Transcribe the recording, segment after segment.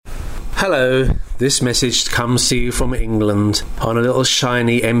Hello, this message comes to you from England on a little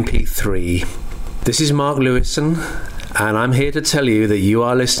shiny MP3. This is Mark Lewison, and I'm here to tell you that you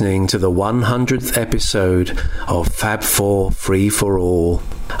are listening to the 100th episode of Fab 4 Free for All.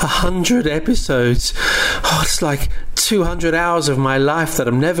 100 episodes! Oh, it's like 200 hours of my life that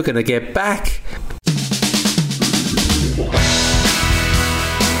I'm never going to get back.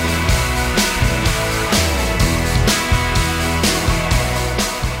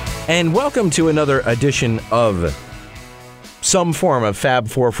 And welcome to another edition of some form of Fab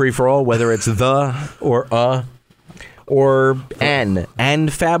 4 Free-for-All, whether it's the or N,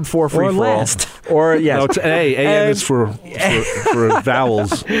 and Fab 4 Free-for-All. Or last. Or, yes. No, it's A. A is for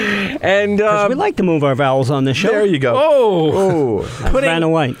vowels. And we like to move our vowels on this show. there you go. Oh! Vanna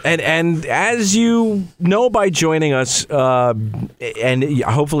White. And as you know by joining us, and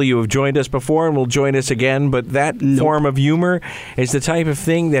hopefully you have joined us before and will join us again, but that form of humor is the type of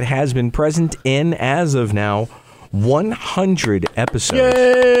thing that has been present in, as of now, 100 episodes.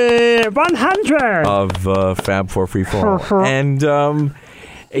 Yay! 100! Of Fab 4 Free For All. And,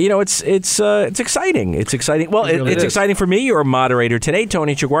 you know, it's exciting. It's exciting. Well, it's exciting for me, your moderator today,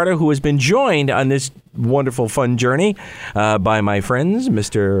 Tony Chiguardo, who has been joined on this wonderful, fun journey by my friends,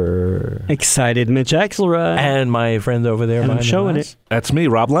 Mr. Excited Mitch Axelrod. And my friend over there. And I'm showing it. That's me,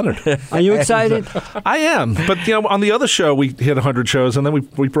 Rob Leonard. Are you excited? I am. But, you know, on the other show, we hit 100 shows, and then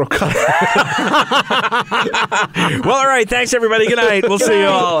we broke up. Well, all right. Thanks, everybody. Good night. We'll see you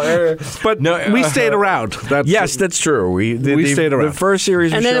all. But we stayed around. Yes, that's true. We stayed around. The first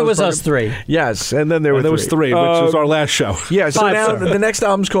series of And then it shows was us three. Yes, and then there was three, which was our last show. Yeah, so Five, now sir. the next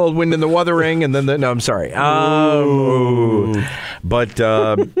album's called Wind in the Wuthering, and then I'm sorry. But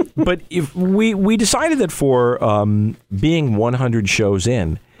if we decided that for being 100 shows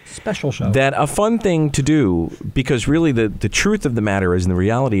in, Special show. that a fun thing to do, because really the truth of the matter is, and the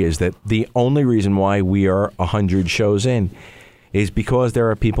reality is, that the only reason why we are 100 shows in is because there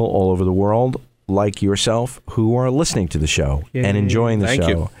are people all over the world like yourself who are listening to the show and enjoying the show.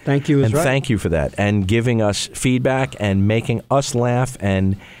 You. Thank you. And thank you for that, and giving us feedback and making us laugh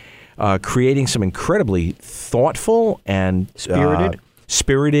and creating some incredibly thoughtful and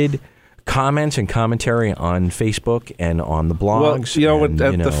spirited comments and commentary on Facebook and on the blogs. Well, at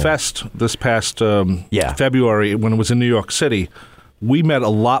the fest this past February, when it was in New York City, we met a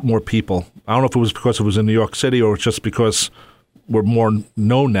lot more people. I don't know if it was because it was in New York City or just because we're more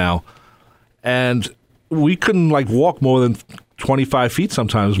known now. And we couldn't walk more than 25 feet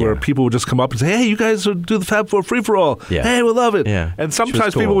sometimes, where people would just come up and say, "Hey, you guys do the Fab 4 Free-for-All. Yeah. Hey, we love it." Yeah. And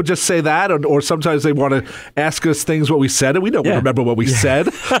sometimes cool. people would just say that, or sometimes they want to ask us things what we said, and we don't remember what we said.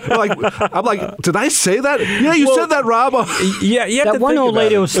 I'm like, did I say that? Yeah, you said that, Rob. Yeah, That one old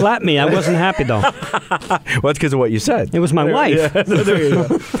lady who slapped me, I wasn't happy, though. Well, that's because of what you said. It was my wife. Yeah. There you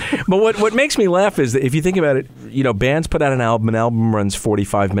go. But what makes me laugh is that if you think about it, you know, bands put out an album runs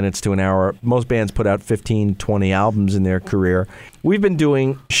 45 minutes to an hour. Most bands put out 15, 20 albums in their career. We've been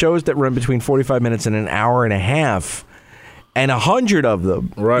doing shows that run between 45 minutes and an hour and a half, and 100 of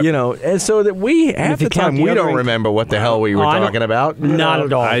them. Right. You know, and so that half the time we don't remember what the hell we were talking about. Not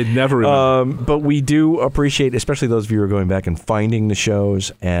at all. I never remember. But we do appreciate, especially those of you who are going back and finding the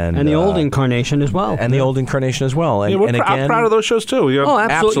shows and And the old incarnation as well. And the old incarnation as well. And, I'm proud of those shows too. Yeah. Oh,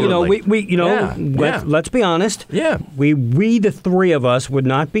 absolutely. Absolutely. Let's be honest. Yeah. We the three of us would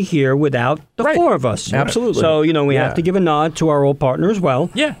not be here without the four of us. Absolutely. So, we have to give a nod to our old partner as well.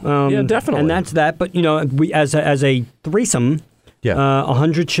 Yeah. Definitely. And that's that. But, we as a threesome,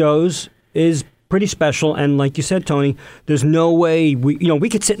 100 shows is pretty special. And like you said, Tony, there's no way we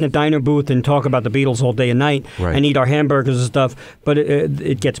could sit in a diner booth and talk about the Beatles all day and night and eat our hamburgers and stuff, but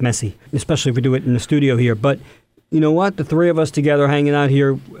it gets messy, especially if we do it in the studio here. But you know what? The three of us together hanging out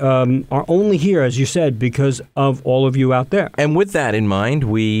here are only here, as you said, because of all of you out there. And with that in mind,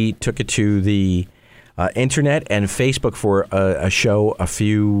 we took it to the internet and Facebook for a show a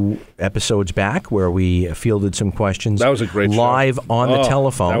few episodes back where we fielded some questions. That was a great live show. on the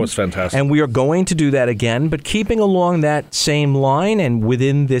telephone. That was fantastic. And we are going to do that again, but keeping along that same line and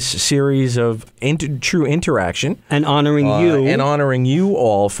within this series of true interaction. And honoring you. And honoring you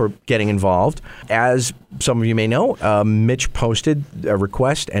all for getting involved. As some of you may know, Mitch posted a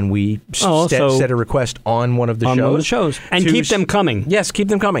request, and we set a request on one of the shows. And keep them coming. Yes, keep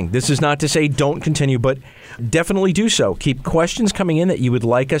them coming. This is not to say don't continue, but definitely do so. Keep questions coming in that you would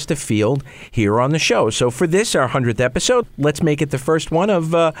like us to field here on the show. So for this, our 100th episode, let's make it the first one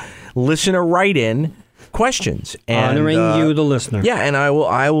of listener write-in questions. And, honoring you, the listener. Yeah, and I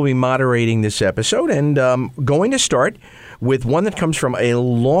will be moderating this episode, and going to start with one that comes from a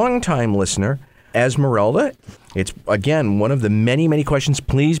longtime listener, Esmeralda. It's, again, one of the many, many questions.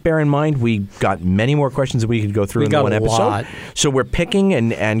 Please bear in mind, we got many more questions that we could go through in one episode. Lot. So we're picking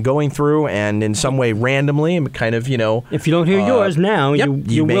and going through, and in some way randomly, and kind of, If you don't hear yours now,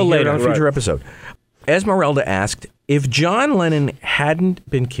 you may will hear it later. on a future episode. Esmeralda asked, if John Lennon hadn't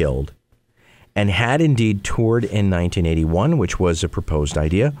been killed and had indeed toured in 1981, which was a proposed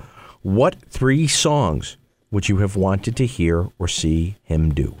idea, what 3 songs would you have wanted to hear or see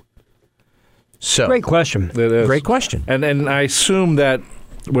him do? So, Great question. It is. Great question. And I assume that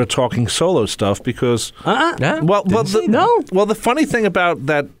we're talking solo stuff because the funny thing about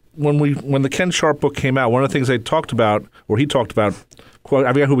that when the Ken Sharp book came out, one of the things he talked about, I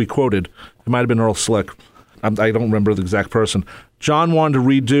forget who he quoted. It might have been Earl Slick. I don't remember the exact person. John wanted to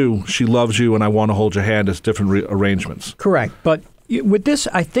redo "She Loves You" and "I Want to Hold Your Hand" as different arrangements. Correct, but with this,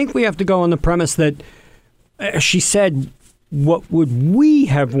 I think we have to go on the premise that she said, what would we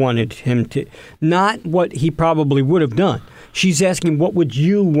have wanted him to, not what he probably would have done. She's asking, what would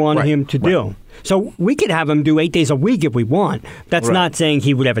you want him to do? So we could have him do 8 days a week if we want. That's not saying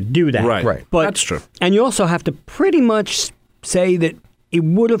he would ever do that. Right. But, that's true. And you also have to pretty much say that he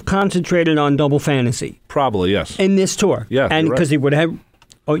would have concentrated on Double Fantasy. Probably, yes. In this tour. Yeah, and because he would have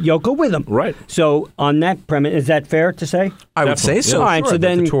Yoko with him. Right. So on that premise, is that fair to say? I would say so. All right, so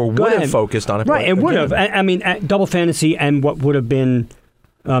then the tour would have focused on it. Right, it would have. I mean, Double Fantasy and what would have been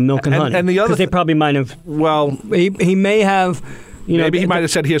Milk and Honey. And the other, because they probably might have. Well, he may have. Maybe he might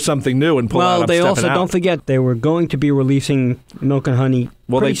have said, "Here's something new," and pulled out. Well, they also don't forget they were going to be releasing Milk and Honey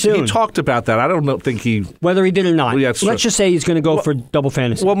pretty soon. He talked about that. I don't think he whether he did or not. Yeah, let's just say he's going to go for Double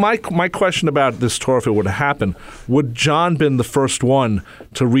Fantasy. Well, my question about this tour, if it would have happened, would John been the first one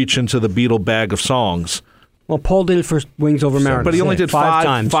to reach into the Beatle bag of songs? Well, Paul did it for Wings Over America. But he only did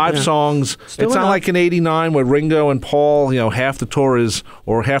five songs. Still it's enough. not like in '89 where Ringo and Paul, half the tour is,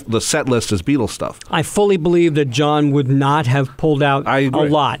 or half the set list is Beatles stuff. I fully believe that John would not have pulled out a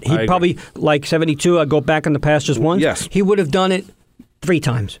lot. He'd probably, like 72, I'd go back in the past just once. Yes. He would have done it 3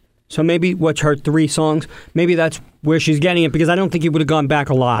 times. So maybe what's her 3 songs? Maybe that's where she's getting it, because I don't think he would have gone back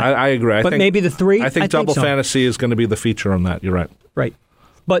a lot. I agree. But maybe the 3? I think Double Fantasy is going to be the feature on that. You're right. Right.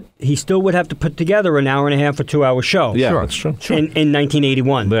 But he still would have to put together an hour and a half or 2 hour show. Yeah, that's true. In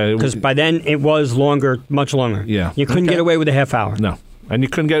 1981. Because by then it was longer, much longer. Yeah. You couldn't get away with a half hour. No. And you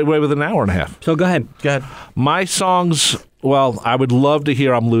couldn't get away with an hour and a half. So go ahead. My songs, well, I would love to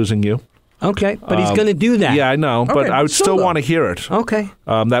hear "I'm Losing You." Okay, but he's going to do that. Yeah, I know, but I would still want to hear it. Okay.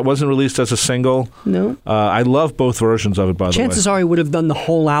 That wasn't released as a single. No. I love both versions of it, by the way. Chances are he would have done the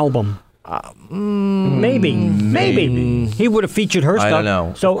whole album. Maybe. He would have featured her stuff. I don't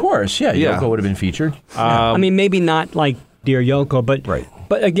know. So, of course, Yoko would have been featured. I mean, maybe not like Dear Yoko, but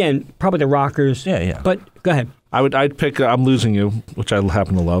But again, probably the Rockers. Yeah. But go ahead. I'd pick "I'm Losing You," which I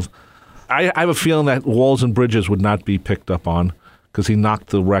happen to love. I have a feeling that "Walls and Bridges" would not be picked up on because he knocked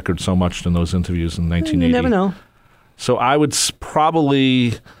the record so much in those interviews in 1980. You never know. So I would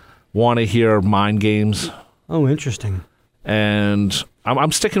probably want to hear "Mind Games." Oh, interesting. And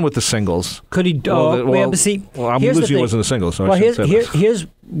I'm sticking with the singles. Could he? I'm Losing You wasn't a single, so well, I should say that. Here's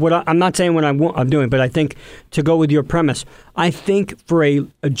what I'm not saying what I'm doing, but I think to go with your premise, I think for a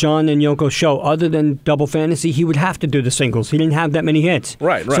John and Yoko show, other than Double Fantasy, he would have to do the singles. He didn't have that many hits.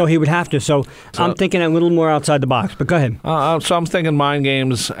 Right. So he would have to. So I'm thinking a little more outside the box, but go ahead. So I'm thinking "Mind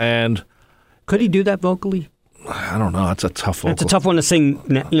Games," and could he do that vocally? I don't know. That's a tough vocal. It's a tough one to sing.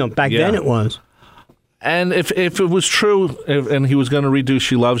 Back then it was. And if it was true, and he was going to redo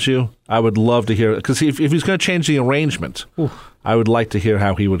 "She Loves You," I would love to hear it. Because if he's going to change the arrangement, I would like to hear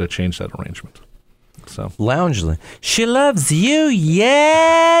how he would have changed that arrangement. So Loungely, "She Loves You,"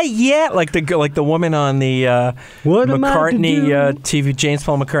 yeah, like the woman on the McCartney TV, James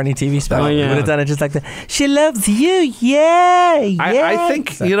Paul McCartney TV special. Would have done it just like that. "She loves you, yeah." I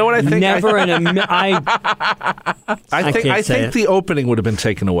think you know what I think. Never I think the opening would have been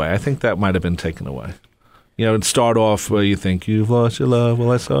taken away. I think that might have been taken away. And start off where you think you've lost your love.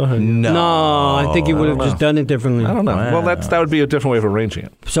 Well, I saw her. No, I think he would have just done it differently. I don't know. Wow. Well, that would be a different way of arranging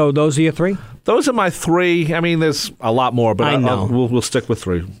it. So those are your 3? Those are my 3. I mean, there's a lot more, but I know. We'll stick with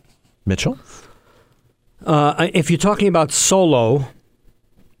 3. Mitchell? If you're talking about solo,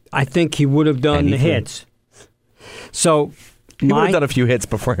 I think he would have done the hits. So he would have done a few hits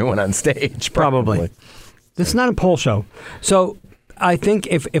before he went on stage. Probably. This is not a poll show. So I think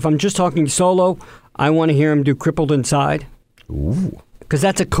if I'm just talking solo, I want to hear him do "Crippled Inside." Ooh. Because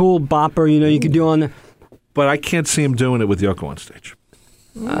that's a cool bopper, you could do on the... But I can't see him doing it with Yoko on stage.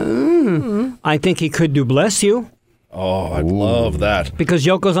 I think he could do "Bless You." Oh, I'd love that. Because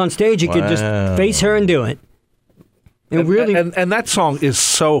Yoko's on stage, he could just face her and do it. And that song is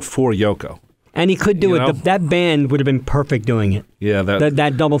so for Yoko. And he could do it. That band would have been perfect doing it. Yeah,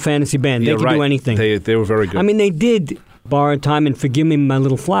 that double fantasy band. They could do anything. They were very good. I mean, they did Borrowed Time and Forgive Me, My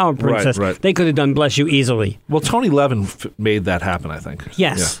Little Flower Princess. Right. They could have done Bless You easily. Well, Tony Levin made that happen, I think.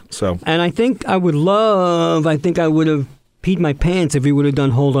 Yes. Yeah, so. And I think I would have peed my pants if he would have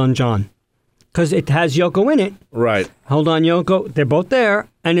done Hold On John. Because it has Yoko in it. Right. Hold On Yoko. They're both there.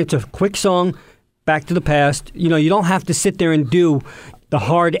 And it's a quick song, back to the past. You know, you don't have to sit there and do the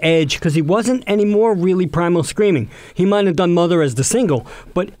hard edge, because he wasn't anymore really Primal Screaming. He might have done Mother as the single,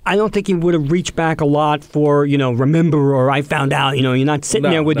 but I don't think he would have reached back a lot for, Remember or I Found Out. You're not sitting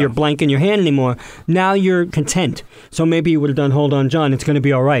there with your blank in your hand anymore. Now you're content. So maybe he would have done Hold On John. It's going to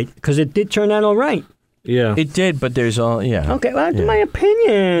be all right, because it did turn out all right. Yeah. It did, but there's all, yeah. Okay, well, that's my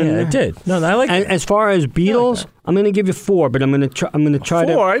opinion. Yeah, it did. No, I like it. As far as Beatles, I'm going to give you 4, but I'm going to try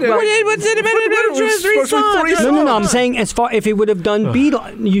to... 4? What's it? No. I'm saying if he would have done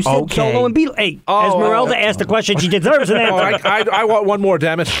Beatles, you said solo and Beatles. Hey, Esmeralda asked the question. She deserves an answer. I want one more,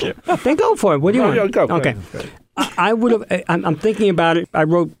 damn it. Then go for it. What do you want? Go. Okay. I would have... I'm thinking about it. I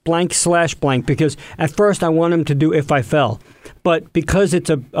wrote /blank because at first I want him to do If I Fell. But because it's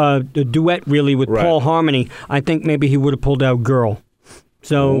a duet, really, with Paul Harmony, I think maybe he would have pulled out Girl.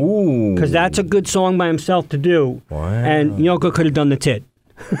 So, because that's a good song by himself to do. Wow. And Yoko could have done the tit.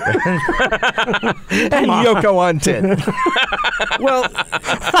 And Yoko on tit. Well,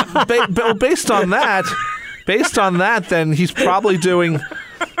 based on that, then he's probably doing...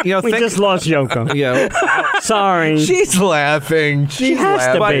 We just lost Yoko. Yeah. Sorry. She's laughing. She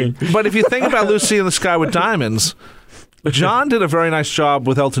has to be. But if you think about Lucy in the Sky with Diamonds... John did a very nice job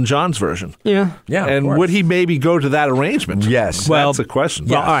with Elton John's version. Yeah. And would he maybe go to that arrangement? Yes. That's a question.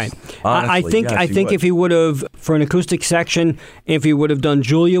 Well, all right. Honestly, I think if he would have, for an acoustic section, if he would have done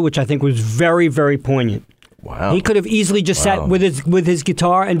Julia, which I think was very, very poignant. Wow. He could have easily just sat with his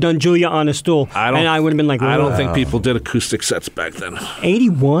guitar and done Julia on a stool. And I would have been like, I don't think people did acoustic sets back then.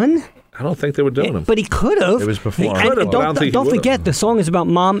 81? I don't think they were doing them. But he could have. It was before. Don't forget, the song is about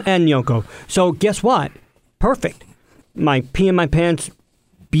Mom and Yoko. So guess what? Perfect. My Pee in My Pants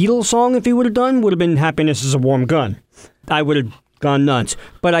Beatles song, if he would have done, would have been Happiness is a Warm Gun. I would have gone nuts.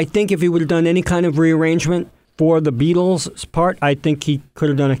 But I think if he would have done any kind of rearrangement for the Beatles' part, I think he could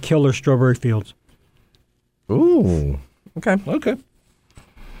have done a killer Strawberry Fields. Ooh. Okay.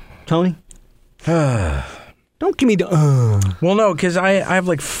 Tony? Don't give me the... Well, no, because I have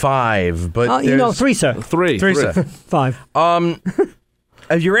like 5, but three, sir. Three. 5.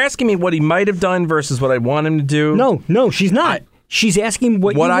 If you're asking me what he might have done versus what I want him to do... No, she's not. She's asking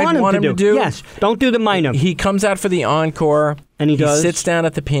what you want him to do. Yes. Don't do the minor. He comes out for the encore. And he does. He sits down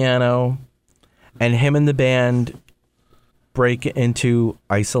at the piano, and him and the band break into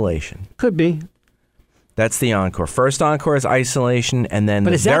Isolation. Could be. That's the encore. First encore is Isolation, and then but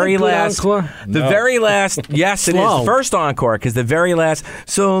the is that very a good last encore? The very last, yes, it is first encore, because the very last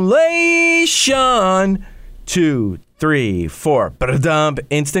Solation 2, 3, 4, ba-da-dum,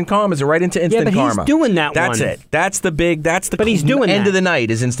 Instant Karma is right into Instant Karma. Yeah, but he's doing that That's one. it. That's the but he's doing end that. of the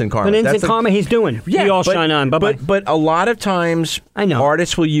night is Instant Karma. But Instant Karma he's doing. Yeah, we all shine on. Bye-bye. But a lot of times,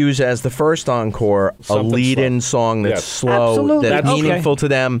 artists will use as the first encore Something a lead-in song that's slow, Absolutely. that's Okay. meaningful to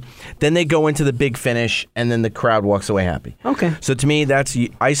them. Then they go into the big finish, and then the crowd walks away happy. Okay. So to me, that's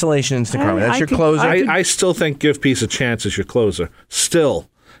Isolation, Instant Karma. That's your closer. I still think Give Peace a Chance is your closer. Still.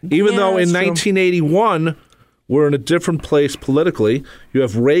 Even though in 1981... we're in a different place politically. You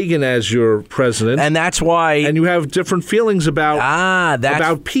have Reagan as your president. And that's why... And you have different feelings about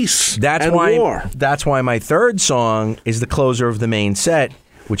peace and war. That's why my third song is the closer of the main set,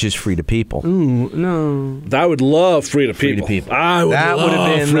 which is Free to People. Ooh, no. I would love Free to People. I would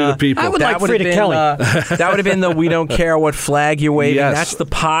love Free to People. I would like Free to Kelly. That would have been the we don't care what flag you're waving. Yes. That's the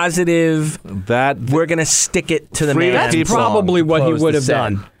positive. We're going to stick it to the man. That's probably what he would have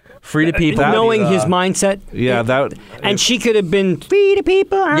done. Free to People. Knowing his mindset. Yeah, and she could have been Free to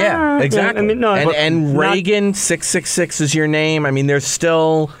People. Yeah, exactly. I mean, no, and Reagan, 666 is your name. I mean, there's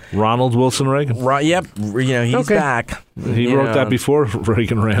still... Ronald Wilson Reagan. Yep. He's back. He wrote that before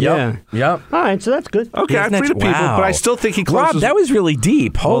Reagan ran. Yep. All right, so that's good. Okay, Free to People, but I still think he closes... Rob, that was really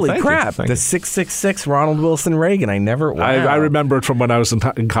deep. Holy crap. Thank the you. 666 Ronald Wilson Reagan. I never... Wow. I remember it from when I was in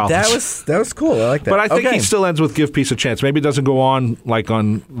college. That was cool. I like that. But I think he still ends with Give Peace a Chance. Maybe it doesn't go on like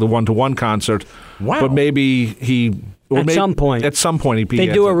on the one-to-one concert. Wow. But maybe he... At some point. At some point he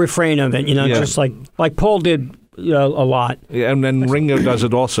They do a refrain of it, just like Paul did a lot. Yeah, and then Ringo does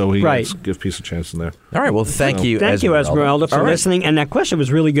it also. He Right. Give Peace a Chance in there. All right. Well, thank you, Thank you, Esmeralda, for listening. And that question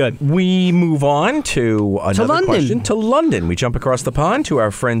was really good. We move on to another London. question. To London. We jump across the pond to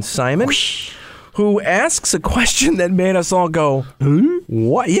our friend Simon, who asks a question that made us all go,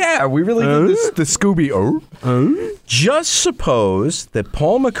 what? Yeah, we really did this, the Scooby. Just suppose that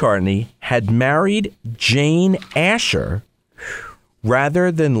Paul McCartney had married Jane Asher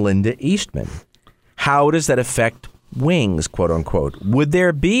rather than Linda Eastman. How does that affect Wings, quote unquote? Would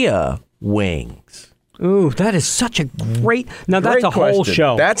there be a Wings? Ooh, that is such a great... Now, that's a whole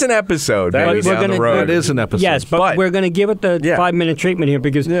show. That's an episode. That is an episode. Yes, but we're going to give it the 5-minute treatment here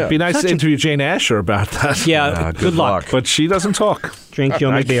because... It'd be nice to interview Jane Asher about that. Yeah, good luck. But she doesn't talk. Drink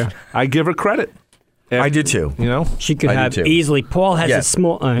your beer. I give her credit. I did too. You know? She could have easily... Paul has a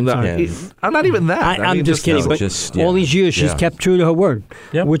small... I'm not even that. I'm just kidding. But all these years, she's kept true to her word,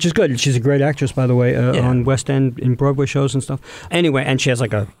 which is good. She's a great actress, by the way, on West End, in Broadway shows and stuff. Anyway, and she has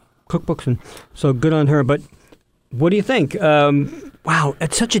like a cookbooks, and so good on her. But what do you think? Wow,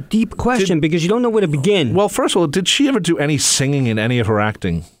 it's such a deep question because you don't know where to begin. Well, first of all, did she ever do any singing in any of her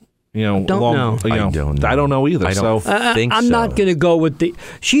acting? You know, know. I don't know either. I don't think I'm not going to go with the...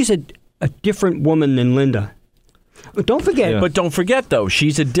 She's a different woman than Linda. But don't forget. But don't forget, though,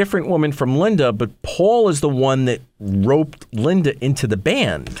 she's a different woman from Linda, but Paul is the one that roped Linda into the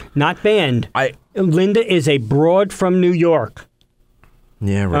band. Not band. Linda is a broad from New York.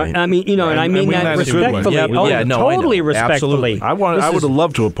 Yeah, right. I mean, and I mean that respectfully. Totally respectfully. I would have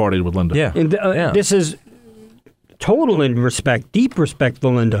loved to have partied with Linda. Yeah. And, this is total in respect, deep respect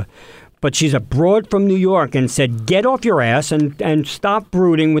for Linda. But she's a broad from New York and said, get off your ass and stop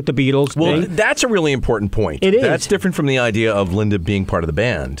brooding with the Beatles. Well, that's a really important point. It is. That's different from the idea of Linda being part of the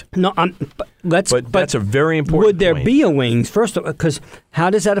band. No, but that's a very important Would there point. be a Wings? First of all, because how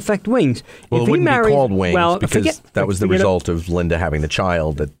does that affect Wings? Well, if it wouldn't be called Wings because that was the forget result of Linda having the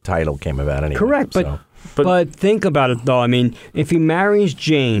child. The title came about anyway. Correct, but think about it, though. I mean, if he marries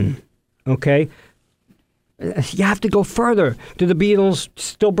Jane, okay, you have to go further. Do the Beatles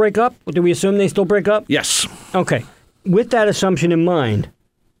still break up? Do we assume they still break up? Yes. Okay. With that assumption in mind,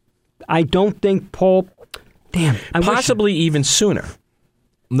 I don't think Paul... Damn. Possibly even sooner.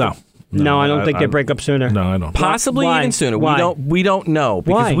 No, I don't think they break up sooner. No, I don't. Possibly even sooner. Why? We don't know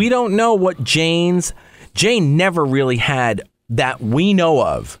because Why? we don't know what Jane never really had that we know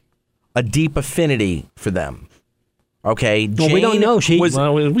of a deep affinity for them. Okay, well, we don't know.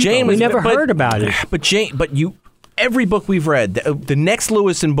 We never heard about it. But every book we've read, the next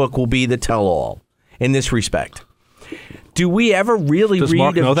Lewison book will be the tell-all in this respect. Do we ever really Does read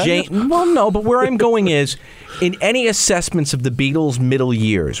Mark know of that Jane? yet? Well, no. But where I'm going is, in any assessments of the Beatles' middle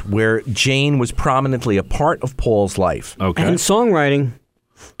years, where Jane was prominently a part of Paul's life, Okay. And songwriting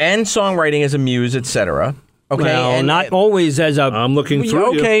as a muse, etc. Okay, well, not always as a... I'm looking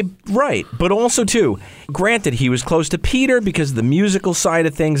through Okay, right. But also, too, granted, he was close to Peter because of the musical side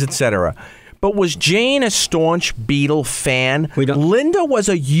of things, etc. But was Jane a staunch Beatle fan? Linda was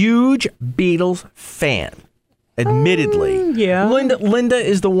a huge Beatles fan, admittedly. Yeah. Linda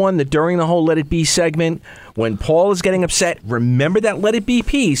is the one that during the whole Let It Be segment, when Paul is getting upset, remember that Let It Be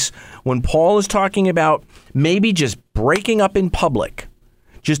piece, when Paul is talking about maybe just breaking up in public.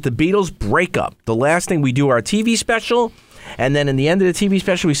 Just the Beatles break up. The last thing we do our TV special, and then in the end of the TV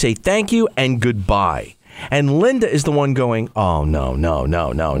special, we say thank you and goodbye. And Linda is the one going, oh, no,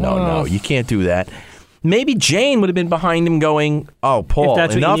 you can't do that. Maybe Jane would have been behind him going, oh, Paul,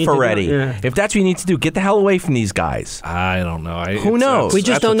 enough already. If that's what you need to do, get the hell away from these guys. I don't know. Who knows? We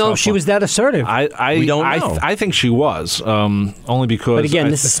just don't know if she was that assertive. We don't know. I think she was, only because... But again,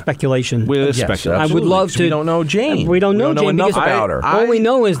 this is speculation. Yes, speculation. I would love to... We don't know Jane. We don't know Jane enough about her. All we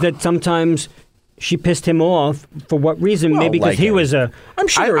know is that sometimes she pissed him off. For what reason? Maybe because he was a... I'm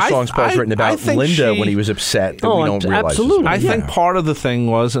sure there are songs Paul's written about Linda when he was upset that we don't realize. Absolutely. I think part of the thing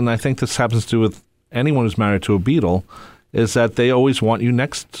was, and I think this happens to do with anyone who's married to a Beatle, is that they always want you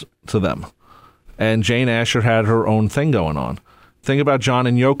next to them. And Jane Asher had her own thing going on. Think about John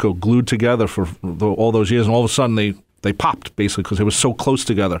and Yoko glued together for all those years, and all of a sudden they popped, basically, because they were so close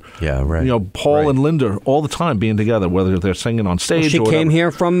together. Yeah, right. Paul and Linda all the time being together, whether they're singing on stage she or whatever. Came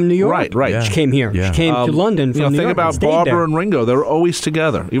here from New York. Right. Yeah. She came here. Yeah. She came to London from New York. Think about Barbara and Ringo. They're always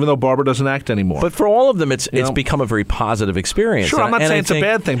together, even though Barbara doesn't act anymore. But for all of them, it's become a very positive experience. Sure, I'm not saying it's a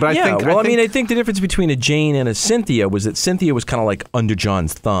bad thing, but I think the difference between a Jane and a Cynthia was that Cynthia was kind of like under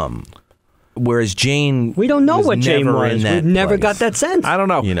John's thumb. Whereas Jane, we don't know what Jane was. We've never got that sense. I don't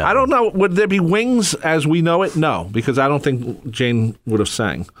know. I don't know. Would there be Wings as we know it? No, because I don't think Jane would have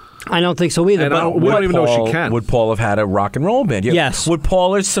sang. I don't think so either. And we don't even know if she can. Would Paul have had a rock and roll band? Yes. Would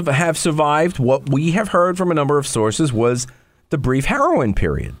Paul have survived what we have heard from a number of sources was the brief heroin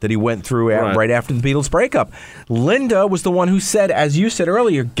period that he went through right after the Beatles breakup. Linda was the one who said, as you said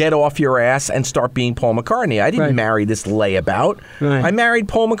earlier, get off your ass and start being Paul McCartney. I didn't marry this layabout. Right. I married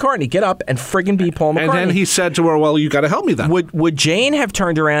Paul McCartney. Get up and friggin' be Paul McCartney. And then he said to her, well, you got to help me then. Would Jane have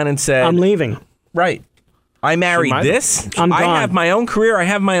turned around and said, I'm leaving. Right. I married this. I'm gone. I have my own career. I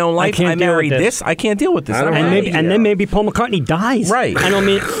have my own life. I married this. I can't deal with this. And then maybe Paul McCartney dies. Right. I don't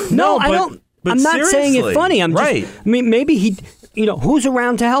mean, I don't. But I'm not saying it funny. I'm just, I mean, maybe he, who's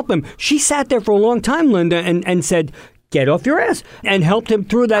around to help him? She sat there for a long time, Linda, and said, get off your ass, and helped him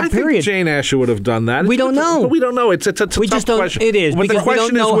through that period. I think Jane Asher would have done that. We don't know. We don't know. It's a tough question. It is. But the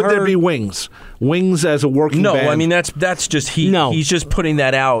question is, would there be Wings? Wings as a working band? No, I mean that's just he's just putting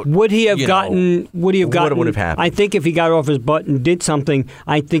that out. Would he have gotten? Would he have gotten? What would have happened? I think if he got off his butt and did something,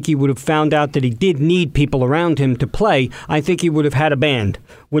 I think he would have found out that he did need people around him to play. I think he would have had a band.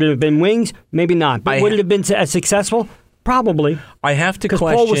 Would it have been Wings? Maybe not. But would it have been as successful? Probably. I have to question.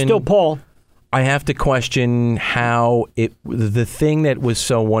 Because Paul was still Paul. I have to question how the thing that was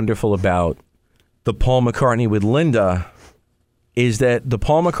so wonderful about the Paul McCartney with Linda is that the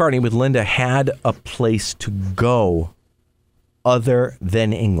Paul McCartney with Linda had a place to go other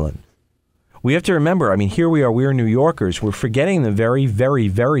than England. We have to remember, I mean, here we are, we're New Yorkers. We're forgetting the very, very,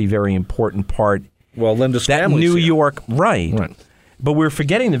 very, very important part. Well, Linda's that New York, right. But we're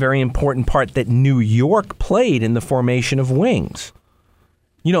forgetting the very important part that New York played in the formation of Wings.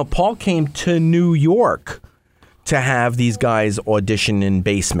 Paul came to New York to have these guys audition in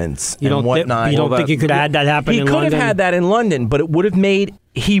basements and whatnot. You don't think he could have had that happen in London? He could have had that in London, but it would have made...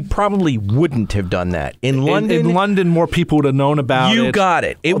 He probably wouldn't have done that. In London... In London, more people would have known about it. You got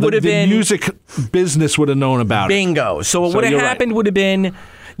it. It would have been... The music business would have known about it. Bingo. So what would have happened would have been,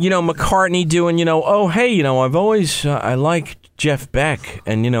 McCartney doing, oh, hey, I've always... I like Jeff Beck,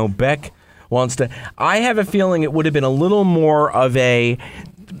 and, Beck wants to... I have a feeling it would have been a little more of a...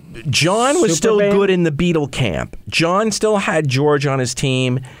 John was still good in the Beatle camp. John still had George on his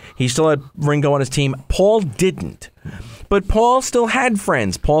team. He still had Ringo on his team. Paul didn't. But Paul still had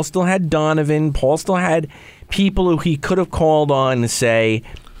friends. Paul still had Donovan. Paul still had people who he could have called on to say,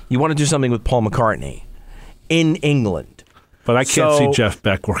 you want to do something with Paul McCartney in England. But I can't see Jeff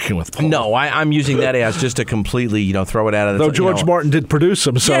Beck working with Paul. No, I'm using that as just to completely, throw it out of the... Though George Martin did produce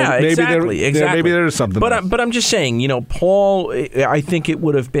him, so maybe there's something there. But I'm just saying, Paul, I think it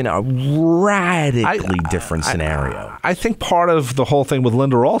would have been a radically different scenario. I think part of the whole thing with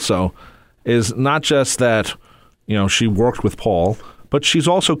Linda also is not just that, she worked with Paul, but she's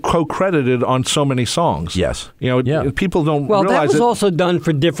also co-credited on so many songs. Yes. People don't realize Well, that was also done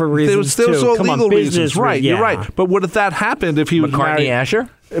for different reasons, there was too. Come legal on, reasons. Right, you're right. But would that happened if he was married? Asher?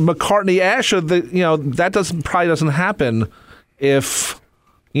 McCartney Asher, that probably doesn't happen if,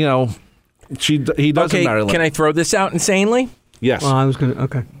 he doesn't marry Linda. Can I throw this out insanely? Yes. Well, I was going to,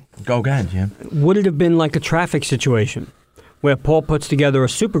 okay. Go ahead, Jim. Would it have been like a Traffic situation where Paul puts together a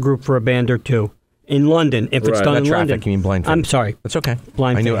supergroup for a band or two? In London, if it's done in Traffic, London. You mean Blind Faith? I'm sorry. That's okay.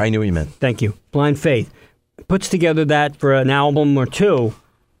 Blind Faith. I knew what you meant. Thank you. Blind Faith. Puts together that for an album or two,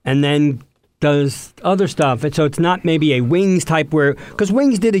 and then does other stuff. And so it's not maybe a Wings type because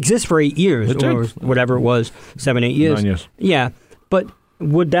Wings did exist for 8 years, or whatever it was, 7, 8 years. 9 years. Yeah. But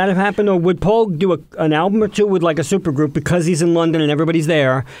would that have happened, or would Paul do an album or two with like a supergroup because he's in London and everybody's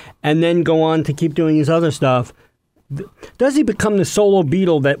there, and then go on to keep doing his other stuff? Does he become the solo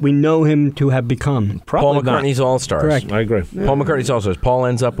Beatle that we know him to have become? Paul McCartney's All-Stars. Correct. I agree. Yeah. Paul McCartney's All-Stars. Paul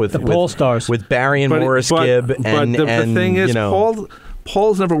ends up with All-Stars with Barry and Morris Gibb. But the thing is,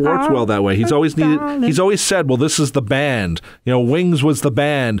 Paul's never worked well that way. He's always He's always said, "Well, this is the band. Wings was the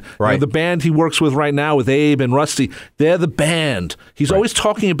band. Right. The band he works with right now with Abe and Rusty, they're the band." He's always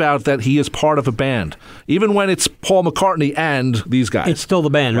talking about that he is part of a band, even when it's Paul McCartney and these guys. It's still the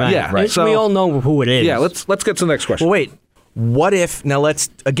band, right? Yeah, right. So we all know who it is. Yeah. Let's get to the next question. Well, wait. What if now?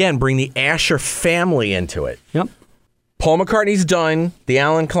 Let's again bring the Asher family into it. Yep. Paul McCartney's done. The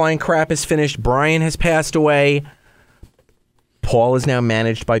Alan Klein crap is finished. Brian has passed away. Paul is now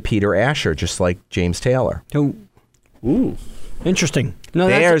managed by Peter Asher, just like James Taylor. Ooh. Interesting. No,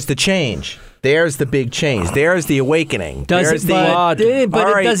 there's the change. There's the big change. There's the awakening. Does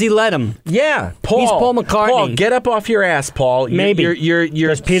he let him? Yeah, Paul. He's Paul McCartney. Paul, get up off your ass, Paul. Maybe.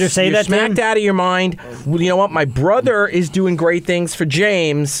 Does Peter say that to him? Smacked out of your mind. Well, you know what? My brother is doing great things for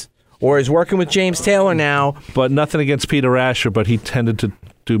James, or is working with James Taylor now. But nothing against Peter Asher, but he tended to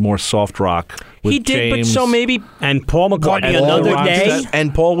do more soft rock. He did, James. But so maybe... And Paul McCartney another day?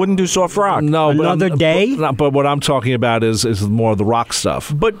 And Paul wouldn't do soft rock. No, another day? But what I'm talking about is more of the rock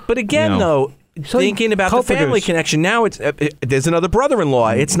stuff. But again, though, thinking about the family connection. Now there's another brother-in-law.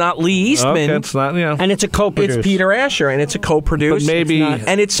 It's not Lee Eastman. Okay, it's not, and it's a co-producer. It's Peter Asher, and it's a co-produce. But maybe,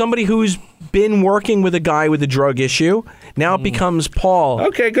 and it's somebody who's been working with a guy with a drug issue. Now it becomes Paul.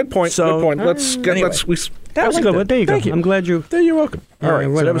 Okay, good point. So, good point. That was a good one. There you go. Thank you. I'm glad you. You're welcome. All right,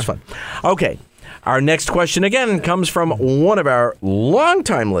 so that was fun. Okay, our next question again comes from one of our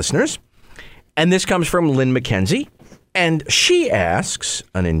longtime listeners, and this comes from Lynn McKenzie. And she asks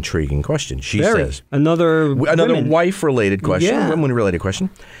an intriguing question. She says, another wife-related question, women-related question.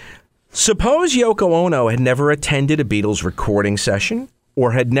 Suppose Yoko Ono had never attended a Beatles recording session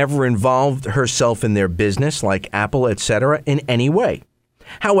or had never involved herself in their business, like Apple, etc., in any way.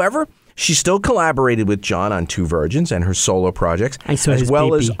 However, she still collaborated with John on Two Virgins and her solo projects, as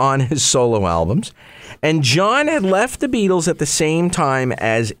well as on his solo albums. And John had left the Beatles at the same time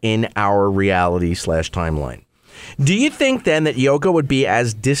as in our reality/timeline. Do you think then that Yoko would be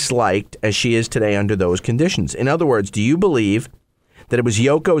as disliked as she is today under those conditions? In other words, do you believe that it was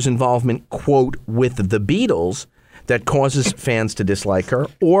Yoko's involvement, quote, with the Beatles that causes fans to dislike her,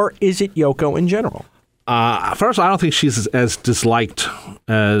 or is it Yoko in general? First, I don't think she's as disliked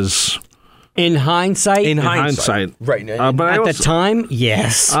as... In hindsight? In hindsight. Right. But at the time,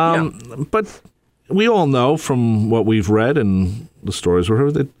 yes. But we all know from what we've read and the stories with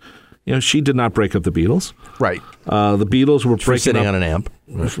her that she did not break up the Beatles. Right. The Beatles were breaking sitting up on an amp.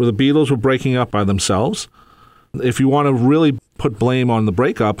 The Beatles were breaking up by themselves. If you want to really put blame on the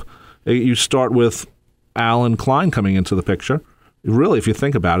breakup, you start with Alan Klein coming into the picture. Really, if you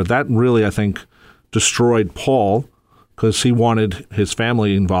think about it, that really, I think, destroyed Paul because he wanted his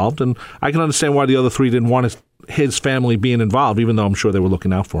family involved. And I can understand why the other three didn't want his family being involved, even though I'm sure they were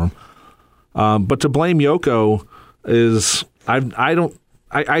looking out for him. But to blame Yoko is, I don't.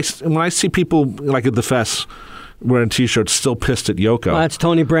 When I see people like at the fest wearing T-shirts still pissed at Yoko. Well, that's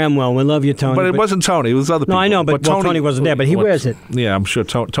Tony Bramwell. We love you, Tony. But it wasn't Tony. It was other people. No, I know, but Tony wasn't there, but he wears it. Yeah, I'm sure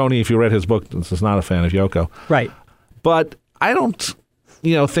Tony, if you read his book, is not a fan of Yoko. Right. But I don't,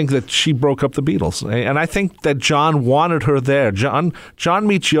 think that she broke up the Beatles. And I think that John wanted her there. John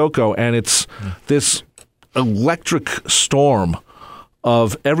meets Yoko, and it's this electric storm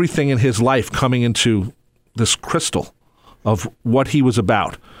of everything in his life coming into this crystal of what he was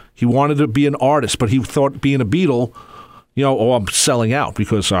about. He wanted to be an artist, but he thought being a Beatle, I'm selling out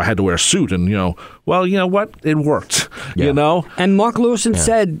because I had to wear a suit. And, well, you know what? It worked, And Mark Lewison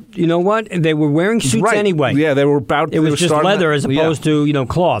said, you know what? They were wearing suits anyway. Yeah, they were about... It was just leather as opposed to,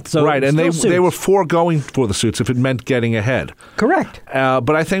 cloth. So right, and they were foregoing for the suits if it meant getting ahead. Correct.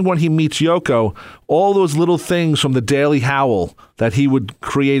 But I think when he meets Yoko, all those little things from the Daily Howl that he would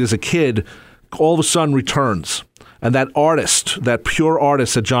create as a kid all of a sudden returns. And that artist, that pure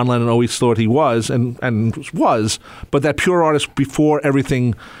artist that John Lennon always thought he was, and was, but that pure artist before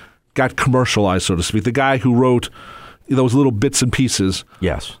everything got commercialized, so to speak, the guy who wrote those little bits and pieces,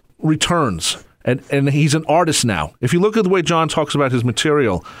 yes, returns. And he's an artist now. If you look at the way John talks about his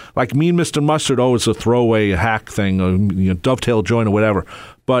material, like Mean Mr. Mustard, it's a throwaway, a hack thing, or dovetail joint or whatever.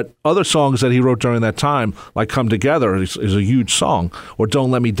 But other songs that he wrote during that time, like Come Together is a huge song, or Don't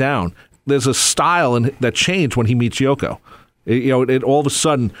Let Me Down. There's a style that changed when he meets Yoko. It all of a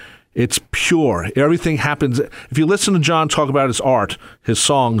sudden, it's pure. Everything happens. If you listen to John talk about his art, his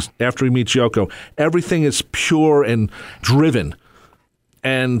songs, after he meets Yoko, everything is pure and driven.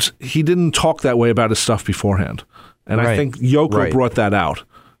 And he didn't talk that way about his stuff beforehand. And I think Yoko brought that out.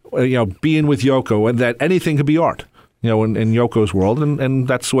 Being with Yoko, and that anything could be art. In Yoko's world, and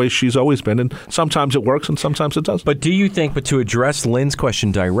that's the way she's always been. And sometimes it works, and sometimes it doesn't. But to address Lynn's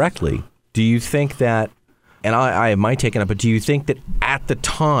question directly, do you think that, and I have my take on it, but do you think that at the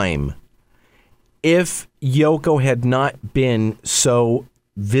time, if Yoko had not been so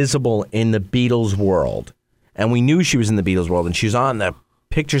visible in the Beatles world, and we knew she was in the Beatles world, and she was on the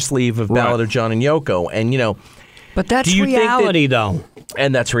picture sleeve of Ballad of John and Yoko, and But that's reality, though.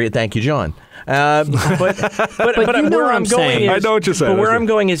 And that's thank you, John. But you know what I'm saying. I know what you're saying. But where I'm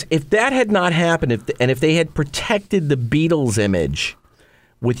going is, if that had not happened, if they had protected the Beatles image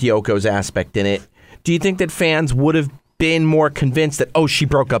with Yoko's aspect in it, do you think that fans would have been more convinced that she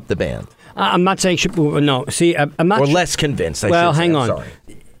broke up the band? I'm not saying no. See, I'm not. Or less convinced. Hang on. Sorry.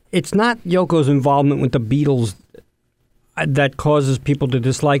 It's not Yoko's involvement with the Beatles that causes people to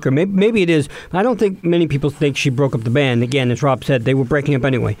dislike her. Maybe it is. I don't think many people think she broke up the band. Again, as Rob said, they were breaking up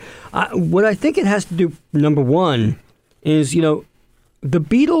anyway. What I think it has to do, number one, is, the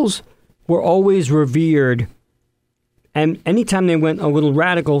Beatles were always revered, and anytime they went a little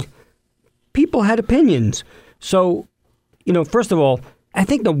radical, people had opinions. So, first of all, I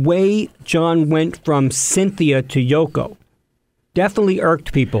think the way John went from Cynthia to Yoko, definitely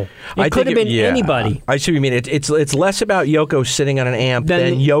irked people. It could have been anybody. I see what you mean. It's less about Yoko sitting on an amp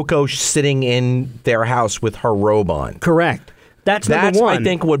than Yoko sitting in their house with her robe on. Correct. That's number one. I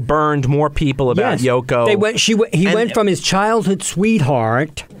think, what burned more people about Yoko. He went from his childhood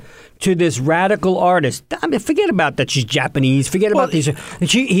sweetheart to this radical artist. I mean, forget about that she's Japanese. Forget about these.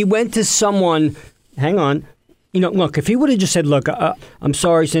 He went to someone. Hang on. Look, if he would have just said, look, I'm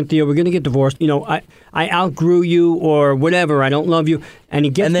sorry, Cynthia, we're going to get divorced. I outgrew you or whatever. I don't love you. And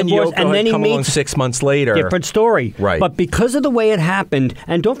he gets divorced. And then he come along 6 months later. Different story. Right. But because of the way it happened,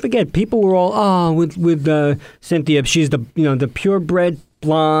 and don't forget, people were all, with Cynthia, she's the purebred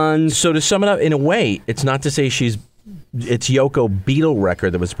blonde. So to sum it up, in a way, it's not to say it's Yoko Beatle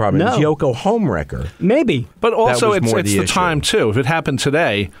record that was the problem. No. It's Yoko home record. Maybe. But also, it's the time, too. If it happened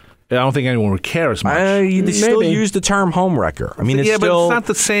today, I don't think anyone would care as much. They still use the term home wrecker. I mean, it's but it's not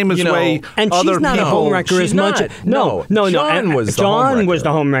the same as way and other she's not people. a home wrecker as much. No. John was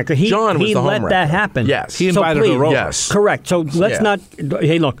the home wrecker. He let that happen. Yes, he invited her over. Yes, correct. So let's not.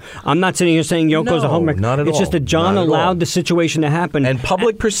 Hey, look, I'm not sitting here saying Yoko's a home wrecker. Not at all. It's just that John allowed the situation to happen. And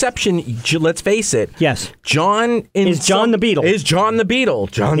public perception. Let's face it. Yes, John is John the Beatle. Is John the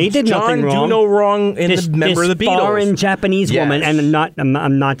Beatle? John. He did nothing wrong. Do no wrong in the member of the Beatles. This foreign Japanese woman, and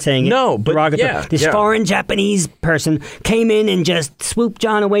I'm not saying no, but. This foreign Japanese person came in and just swooped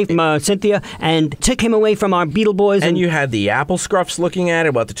John away from Cynthia and took him away from our Beatle boys. And you had the Apple Scruffs looking at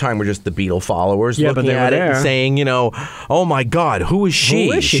it. Well, at the time, we're just the Beatle followers looking at it and saying, oh my God, who is she?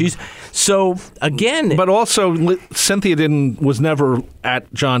 Who is she? So again, but also Cynthia was never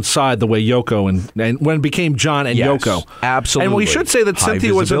at John's side the way Yoko and when it became John and Yoko. Absolutely. And we should say that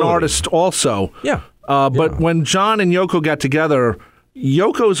Cynthia was an artist also. Yeah. But when John and Yoko got together,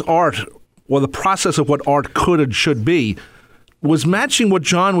 Yoko's art, or the process of what art could and should be, was matching what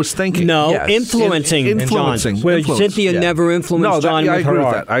John was thinking. No, influencing John. Where Cynthia never influenced John with her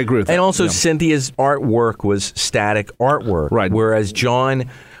art. I agree with that. And also Cynthia's artwork was static artwork. Right. Whereas John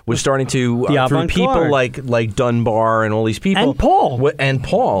was starting to, through people like Dunbar and all these people. And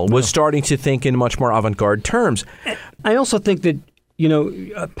Paul. Was starting to think in much more avant-garde terms. I also think that,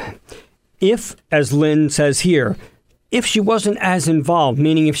 if, as Lynn says here, if she wasn't as involved,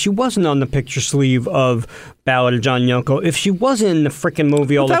 meaning if she wasn't on the picture sleeve of Ballad of John Yoko, if she wasn't in the frickin'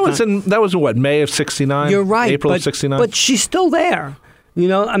 movie all the time. That was in what, May of 69? You're right. April of 69? But she's still there.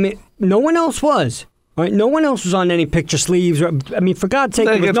 I mean, no one else was. Right? No one else was on any picture sleeves. I mean, for God's sake,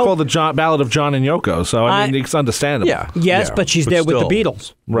 it's called the Ballad of John and Yoko, so I mean, it's understandable. Yes, but she's there with the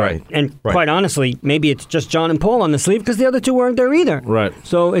Beatles. Right. And quite honestly, maybe it's just John and Paul on the sleeve because the other two weren't there either. Right.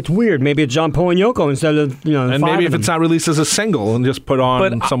 So it's weird. Maybe it's John, Paul, and Yoko instead of, and maybe if it's not released as a single and just put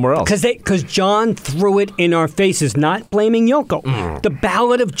on somewhere else. Because John threw it in our faces, not blaming Yoko. The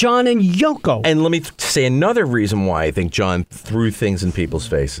Ballad of John and Yoko. And let me say another reason why I think John threw things in people's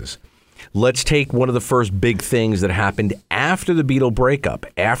faces. Let's take one of the first big things that happened after the Beatle breakup.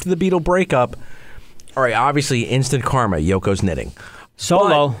 After the Beatle breakup, all right, obviously instant karma, Yoko's knitting.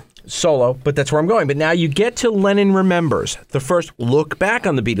 Solo, but that's where I'm going. But now you get to Lennon Remembers, the first look back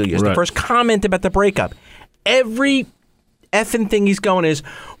on the Beatle years, the first comment about the breakup. Every effing thing he's going is,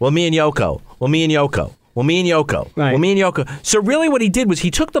 well, me and Yoko, well, me and Yoko, well, me and Yoko, well, me and Yoko. So really what he did was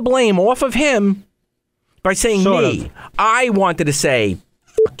he took the blame off of him by saying me. I wanted to say,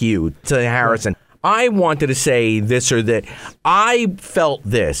 fuck you to Harrison. I wanted to say this or that. I felt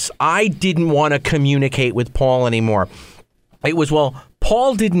this. I didn't want to communicate with Paul anymore. It was, well,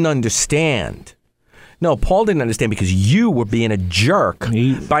 Paul didn't understand. No, Paul didn't understand because you were being a jerk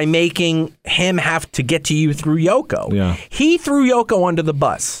by making him have to get to you through Yoko. Yeah. He threw Yoko under the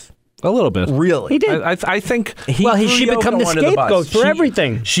bus. A little bit. Really? He did. I think... she become the scapegoat for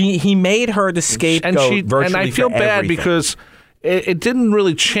everything. He made her the scapegoat virtually and I feel bad because... It didn't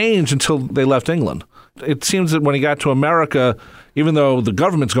really change until they left England. It seems that when he got to America, even though the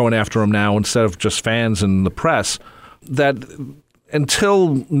government's going after him now instead of just fans and the press, that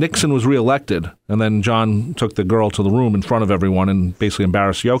until Nixon was reelected, and then John took the girl to the room in front of everyone and basically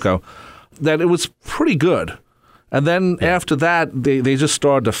embarrassed Yoko, that it was pretty good. And then after that, they just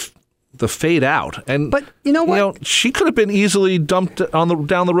started to fade out. But you know what? She could have been easily dumped down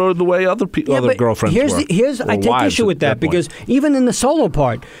the road the way other girlfriends were. I take issue with that because even in the solo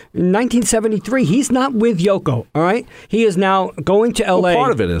part, in 1973, he's not with Yoko, all right? He is now going to L.A. Well,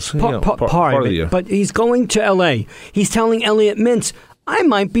 part of it is. Part of it. But he's going to L.A. He's telling Elliot Mintz, I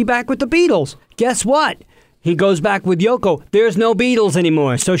might be back with the Beatles. Guess what? He goes back with Yoko. There's no Beatles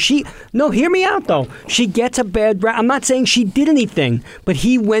anymore. So hear me out, though. She gets a bad rap. I'm not saying she did anything, but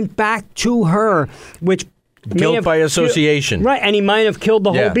he went back to her, which guilt by association. Right, and he might have killed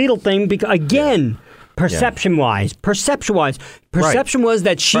the whole Beatle thing because, again, Perception-wise. Perception was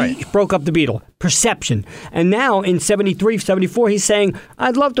that she broke up the Beatles. Perception. And now in 73, 74, he's saying,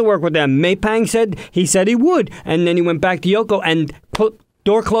 I'd love to work with them. Maypang said he would. And then he went back to Yoko and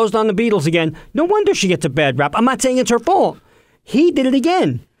door closed on the Beatles again. No wonder she gets a bad rap. I'm not saying it's her fault. He did it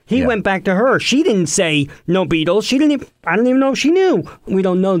again. He went back to her. She didn't say no Beatles. I don't even know if she knew. We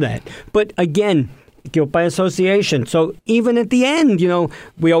don't know that. But again, guilt by association. So even at the end,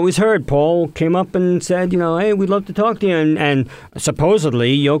 we always heard Paul came up and said, hey, we'd love to talk to you. And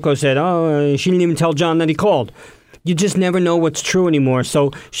supposedly Yoko said, she didn't even tell John that he called. You just never know what's true anymore.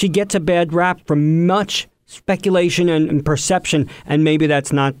 So she gets a bad rap for much speculation and perception, and maybe that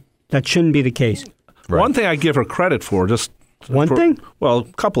shouldn't be the case. Right. One thing I give her credit for, thing? Well, a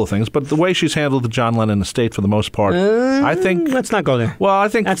couple of things, but the way she's handled the John Lennon estate for the most part, I think... Let's not go there. Well, I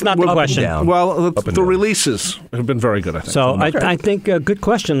think... That's not the question. Well, the releases have been very good, I think. So I think good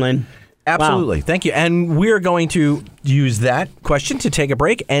question, Lynn. Absolutely. Wow. Thank you. And we're going to use that question to take a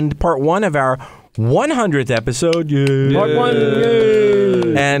break, and part one of our 100th episode. Yay. Part one.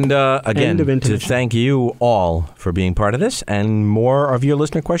 Yay. And again, to thank you all for being part of this, and more of your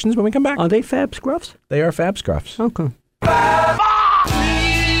listener questions when we come back. Are they Fab Scruffs? They are Fab Scruffs. Okay.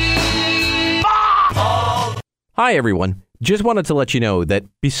 Hi, everyone. Just wanted to let you know that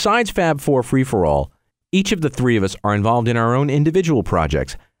besides Fab 4 Free-for-All, each of the three of us are involved in our own individual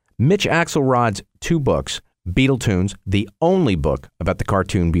projects. Mitch Axelrod's 2 books, Beatletoons, the only book about the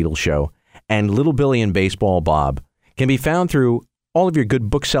cartoon Beatles show, and Little Billy and Baseball Bob, can be found through all of your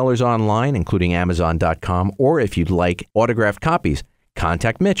good booksellers online, including Amazon.com, or if you'd like autographed copies,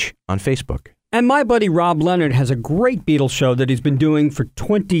 contact Mitch on Facebook. And my buddy Rob Leonard has a great Beatles show that he's been doing for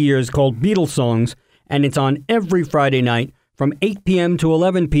 20 years called Beatles Songs, and it's on every Friday night from 8 p.m. to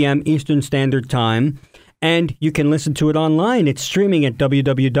 11 p.m. Eastern Standard Time. And you can listen to it online. It's streaming at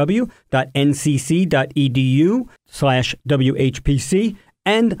www.ncc.edu/WHPC,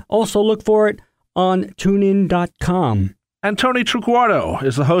 and also look for it on tunein.com. And Tony Truquardo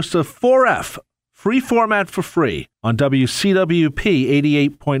is the host of 4F, Free Format for Free, on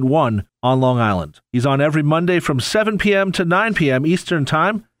WCWP 88.1 on Long Island. He's on every Monday from 7 p.m. to 9 p.m. Eastern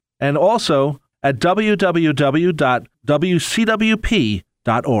Time, and also at www.wcwp.org.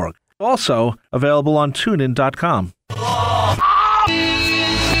 Also available on tunein.com.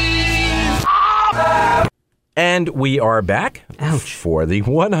 And we are back for the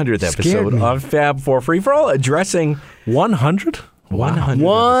 100th episode of Fab 4 Free-for-All, addressing 100?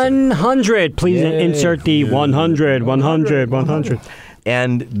 100. Please insert the 100.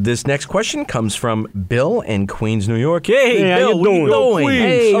 And this next question comes from Bill in Queens, New York. Hey, Bill, how you doing?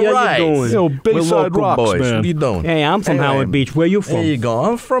 Hey, all right. How you doing? Bayside Rocks, boys. man. What are you doing? Hey, I'm from Howard Beach. Where you from? There you go.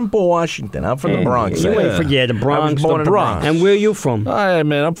 I'm from Washington. I'm from the Bronx. You ain't forget the Bronx. I was born in the Bronx. And where you from? Hey,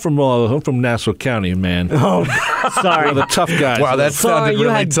 man, I'm from Nassau County, man. Oh, sorry. The tough guys. Wow, that sounded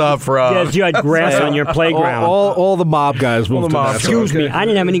really tough, Rob. Yes, you had grass on your playground. All the mob guys moved to Nassau. Excuse me, I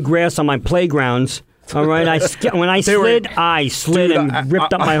didn't have any grass on my playgrounds. All right, when I slid and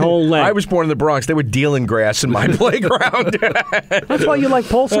ripped up my whole leg. I was born in the Bronx. They were dealing grass in my playground. That's why you like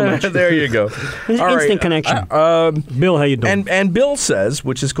Paul so much. There you go. Instant connection. Bill, how you doing? And Bill says,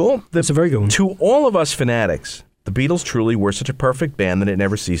 which is cool, that's a very good one. To all of us fanatics, the Beatles truly were such a perfect band that it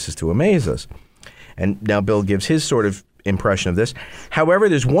never ceases to amaze us. And now Bill gives his sort of impression of this. However,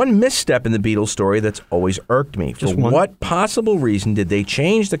 there's one misstep in the Beatles story that's always irked me. For what possible reason did they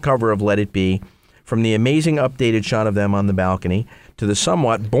change the cover of Let It Be from the amazing updated shot of them on the balcony to the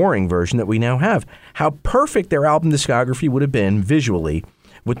somewhat boring version that we now have? How perfect their album discography would have been visually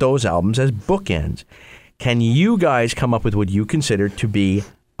with those albums as bookends. Can you guys come up with what you consider to be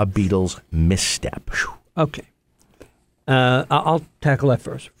a Beatles misstep? Okay. I'll tackle that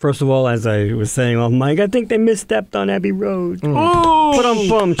first. First of all, as I was saying off mic, I think they misstepped on Abbey Road. Oh!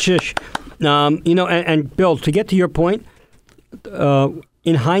 Chish. And Bill, to get to your point,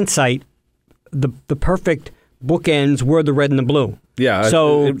 in hindsight, the perfect bookends were the red and the blue. Yeah,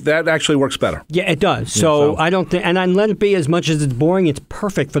 so that actually works better. Yeah, it does. So I don't think, and on Let It Be, as much as it's boring, it's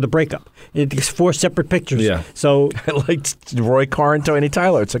perfect for the breakup. It's 4 separate pictures. Yeah. So like Roy Carr and Tony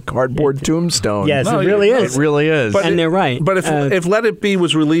Tyler, it's a cardboard tombstone. Yes, it really is. It really is. And they're right. But if Let It Be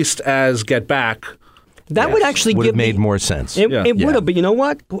was released as Get Back, that would actually would have made more sense. It would have, but you know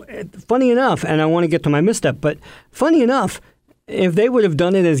what? Funny enough, and I want to get to my misstep, but funny enough, if they would have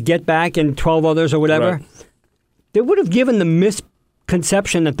done it as Get Back and 12 others or whatever, they would have given the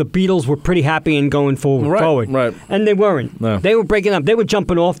misconception that the Beatles were pretty happy and going forward. Right. And they weren't. No. They were breaking up. They were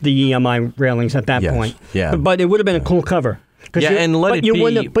jumping off the EMI railings at that point. Yeah. But it would have been a cool cover. And Let It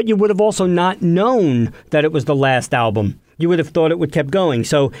Be. But you would have also not known that it was the last album. You would have thought it would kept going.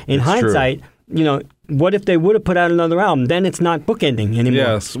 So in hindsight, what if they would have put out another album? Then it's not bookending anymore.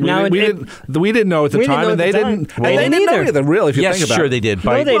 Yes, we didn't know at the time, and they didn't know either. Really, if you think about it. Yes, sure they did.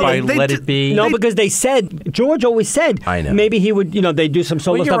 By Let It Be. No, because they said George always said. I know. Maybe he would. They do some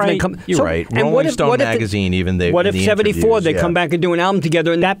solo stuff. Right. And then come. You're right. And Rolling Stone magazine, even they. What if 74 they come back and do an album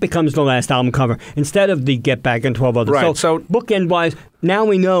together, and that becomes the last album cover instead of the Get Back and 12 others. Right. So bookend wise, now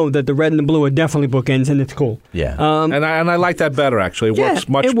we know that the red and the blue are definitely bookends, and it's cool. Yeah. And I like that better, actually. It works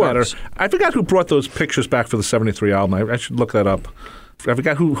much better. I forgot who brought those pictures back for the 73 album. I should look that up. I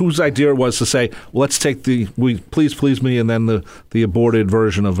forgot whose idea it was to say, well, let's take the Please Please Me and then the aborted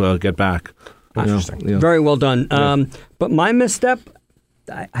version of Get Back. Interesting. Yeah. Very well done. But my misstep,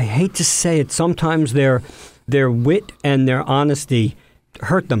 I hate to say it, sometimes their wit and their honesty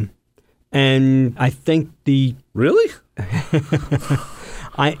hurt them. And I think Really?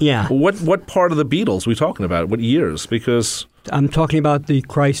 Yeah. What part of the Beatles are we talking about? What years? Because I'm talking about the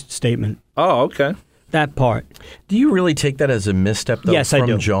Christ statement. Oh, okay. That part. Do you really take that as a misstep, though, yes, from I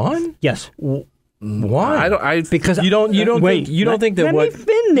do. John? Yes. Why? Because you don't wait, think that let what? me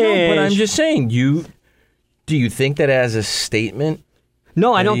finish. No, but I'm just saying. Do you think that as a statement?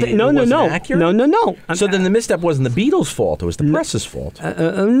 No, I don't think. No. Accurate? No. So then the misstep wasn't the Beatles' fault; it was the press's fault.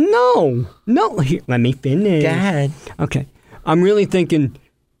 No. Here, let me finish. Go ahead. Okay, I'm really thinking.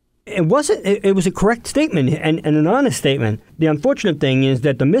 It wasn't. It was a correct statement and an honest statement. The unfortunate thing is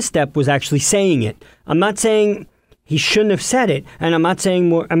that the misstep was actually saying it. I'm not saying he shouldn't have said it, and I'm not saying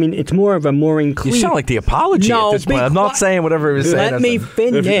more. I mean, it's more of a Maureen Cleave. You sound like the apology at this point. I'm not saying whatever he was saying. Let me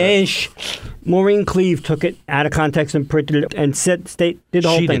finish. Maureen Cleave took it out of context and printed it and did the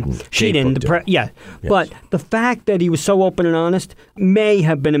whole thing. She didn't. Yes. But the fact that he was so open and honest may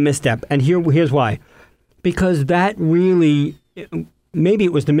have been a misstep, and here's why. Because that really, maybe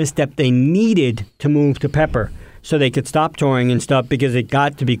it was the misstep they needed to move to Pepper so they could stop touring and stuff because it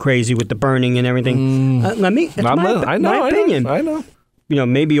got to be crazy with the burning and everything. That's my opinion. I know.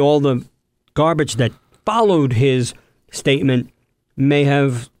 Maybe all the garbage that followed his statement may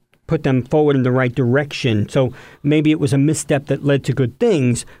have put them forward in the right direction. So maybe it was a misstep that led to good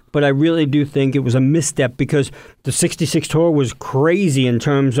things, but I really do think it was a misstep because the 66 tour was crazy in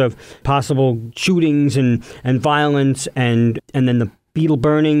terms of possible shootings and violence and then the Beatle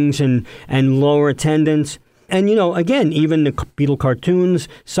burnings and lower attendance. And, again, even the Beatle cartoons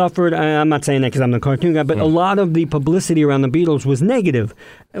suffered. I'm not saying that because I'm the cartoon guy, but a lot of the publicity around the Beatles was negative,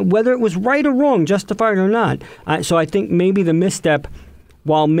 whether it was right or wrong, justified or not. So I think maybe the misstep,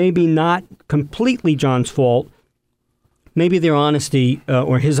 while maybe not completely John's fault, maybe their honesty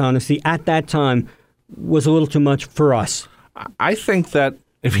or his honesty at that time was a little too much for us. I think that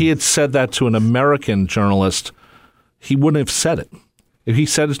if he had said that to an American journalist, he wouldn't have said it. If he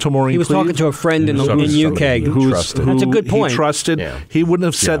said it to Maureen Cleave, he was talking to a friend in UK who that's a good point. He trusted. Yeah. He wouldn't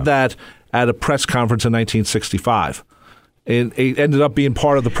have said that at a press conference in 1965. It ended up being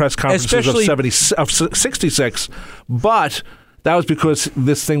part of the press conferences of 66, but that was because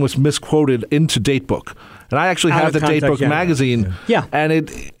this thing was misquoted into Datebook. And I actually have the Datebook magazine. Yeah. And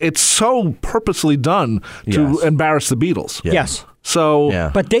it's so purposely done to embarrass the Beatles. Yeah. Yes. So,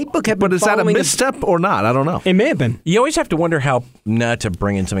 but Datebook had been But is that a misstep or not? I don't know. It may have been. You always have to wonder how, not to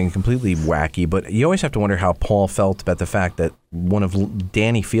bring in something completely wacky, but you always have to wonder how Paul felt about the fact that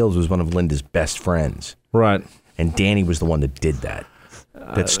Danny Fields was one of Linda's best friends. Right. And Danny was the one that did that.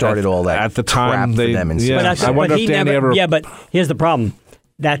 That started all that at the time crap for them. I wonder if Danny ever... Yeah, but here's the problem.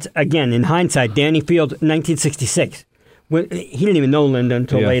 That's, again, in hindsight, Danny Fields, 1966. He didn't even know Linda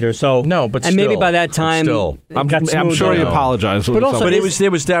until later. So maybe by that time, I'm sure he apologized. But also,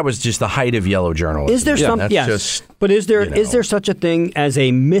 that was just the height of yellow journalism. Is there but is there such a thing as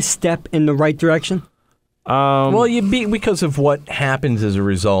a misstep in the right direction? Because of what happens as a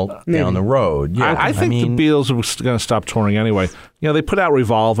result down the road. Yeah, I think the Beatles were going to stop touring anyway. They put out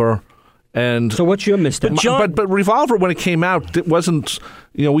Revolver. And so what's your misstep? But Revolver, when it came out, it wasn't.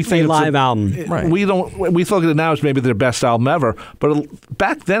 We think a live album. Right. We look at it now as maybe their best album ever. But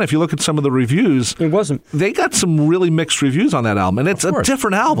back then, if you look at some of the reviews, it wasn't. They got some really mixed reviews on that album, and it's a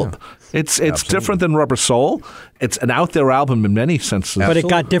different album. Yeah. It's different than Rubber Soul. It's an out there album in many senses. But it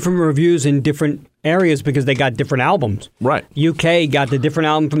got different reviews in different areas because they got different albums. Right. UK got the different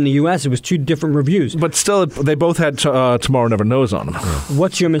album from the US. It was two different reviews. But still, they both had Tomorrow Never Knows on them.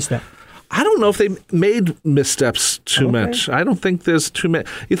 What's your misstep? I don't know if they made missteps too much. I don't think there's too many.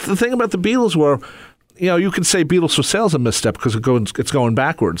 The thing about the Beatles were, you could say Beatles for Sale is a misstep because it's going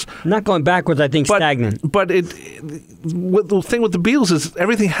backwards. Not going backwards, I think stagnant. But the thing with the Beatles is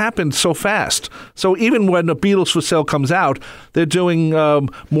everything happened so fast. So even when the Beatles for Sale comes out, they're doing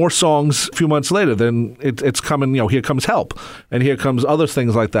more songs a few months later. Then it's coming, Here Comes Help, and here comes other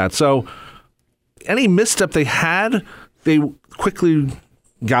things like that. So any misstep they had, they quickly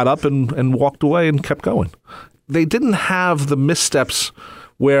got up and walked away and kept going. They didn't have the missteps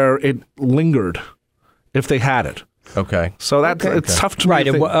where it lingered if they had it. Okay. So it's tough to Right.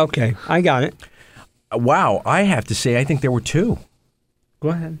 think. Okay. I got it. Wow. I have to say, I think there were two. Go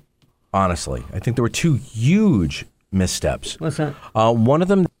ahead. Honestly, I think there were two huge missteps. What's that? One of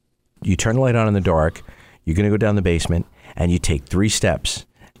them, you turn the light on in the dark, you're going to go down the basement, and you take 3 steps.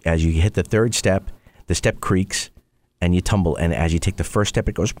 As you hit the 3rd step, the step creaks, and you tumble. And as you take the 1st step,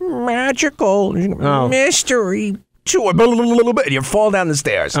 it goes, magical, mystery, tour, and you fall down the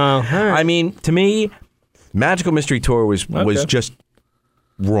stairs. I mean, to me, Magical Mystery Tour was just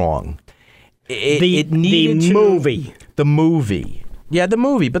wrong. It needed the movie. The movie. Yeah, the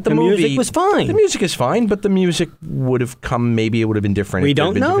movie, but the movie music was fine. The music is fine, but the music would have come. Maybe it would have been different. We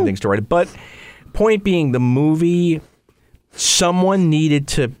don't know. Different things to write it. But point being, the movie, someone needed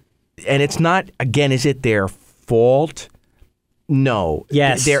to, and it's not. Again, is it their fault? No.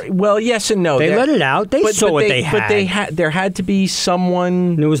 Yes. Well, yes and no. They let it out. They saw what they had. But there had to be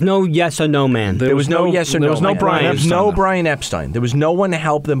someone. There was no yes or no man. There was no yes or no. There was no Brian There was no Epstein. Brian Epstein. There was no one to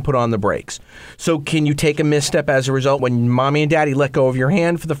help them put on the brakes. So can you take a misstep as a result when mommy and daddy let go of your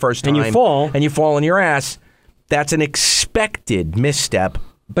hand for the first time And you fall. and you fall on your ass? That's an expected misstep.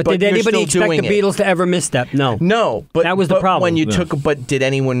 But did you're anybody still expect the doing it. Beatles to ever misstep? No. No, but That was the but problem. When you but did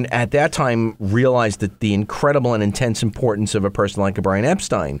anyone at that time realize that the incredible and intense importance of a person like a Brian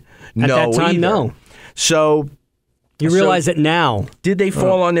Epstein? At No, that time, either. no. So You realize it now. did they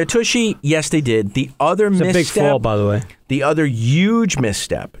fall on their tushy? Yes, they did. The other It's a misstep, big fall, by the way. the other huge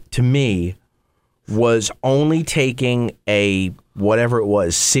misstep to me was only taking a whatever it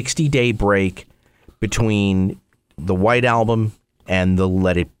was 60-day break between the White Album and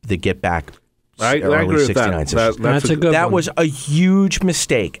the Get Back. I early agree with 69 that. sessions. That's a good That one. was a huge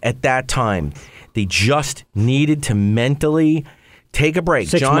mistake at that time. They just needed to mentally take a break.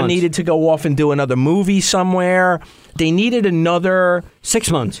 6 John months. needed to go off and do another movie somewhere. They needed another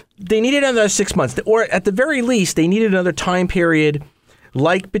 6 months. 6 months. Or at the very least, they needed another time period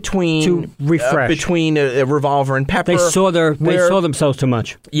like between To refresh. between a Revolver and Pepper. They saw themselves too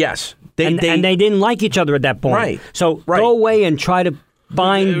much. Yes. And they didn't like each other at that point. Right. So Right. go away and try to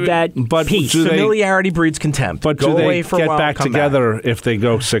find that But peace. do they- Familiarity breeds contempt. But go do away they for a get while, back come together if they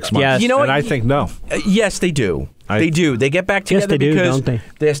go 6 months? Yes. You know what? And I think no. Yes, they do. They do. They get back Yes, together they do, because don't they?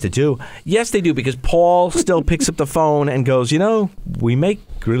 Yes, they do. Yes, they do because Paul still picks up the phone and goes, we make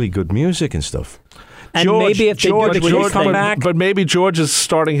really good music and stuff. And George, maybe if they do George, the would Kiss you come thing- back? But maybe George is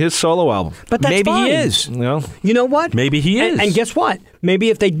starting his solo album. But that's Maybe fine. he is. You know? You know what? Maybe he is. And guess what? Maybe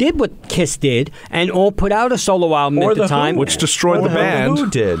if they did what Kiss did and all put out a solo album Or at the the time, Who. Which destroyed Or the band. Who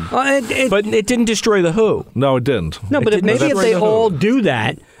did. but But it didn't destroy the Who. No, it didn't. no, but didn't maybe if destroy they the Who. all do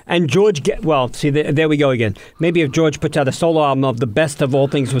that and George there we go again. Maybe if George puts out a solo album of the best of all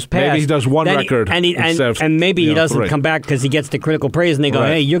things was past, Maybe he does one then record and instead of, maybe he doesn't 3. come back because he gets the critical praise and they go,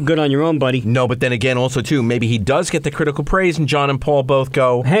 Right. "Hey, you're good on your own, buddy." No, but then again, also too, maybe he does get the critical praise, and John and Paul both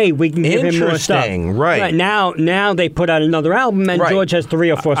go, Hey, we can give him more stuff. Interesting, right. Now they put out another album and Right. George has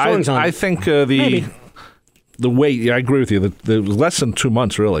 3 or 4 songs on I it. think Maybe. the wait. Yeah, I agree with you. It was less than 2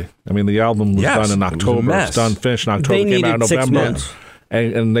 months, really. I mean, the album was Yes, done in it was a October. mess. It's done, finished in October. They Came out in needed 6 November, months.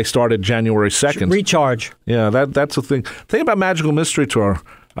 and they started January 2nd. Recharge. Yeah, that's the thing. Thing about Magical Mystery Tour.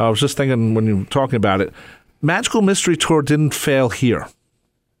 I was just thinking when you were talking about it. Magical Mystery Tour didn't fail here.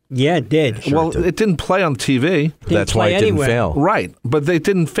 Yeah, it did. It didn't play on TV. That's why play it didn't anywhere. fail. Right, but they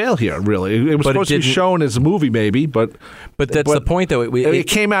didn't fail here, really. It was But it supposed to be didn't- shown as a movie, maybe, but But that's the point, though. It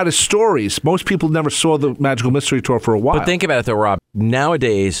came out as stories. Most people never saw the Magical Mystery Tour for a while. But think about it, though, Rob.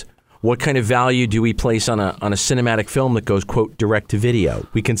 Nowadays, what kind of value do we place on a cinematic film that goes, quote, direct to video?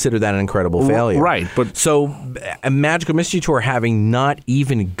 We consider that an incredible failure. Right, but so a Magical Mystery Tour having not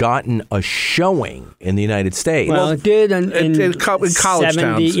even gotten a showing in the United States. Well, it did in college 70,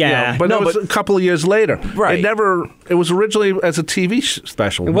 towns, yeah. but No, it was but- a couple of years later. Right. It was originally as a TV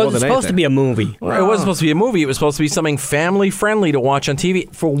special. It more wasn't than supposed to anything. be a movie. It wasn't supposed to be a movie. It was supposed to be something family friendly to watch on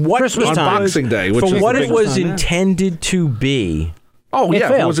TV. For what Christmas it time. was- Boxing Day, which for is what the it big was time, yeah. intended to be. Oh, It yeah.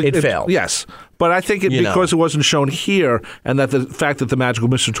 failed. It failed. Yes. But I think because it wasn't shown here and that the fact that the Magical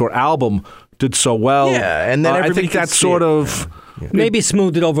Mystery Tour album did so well. Yeah, and then I everybody think could that see sort it. of. Maybe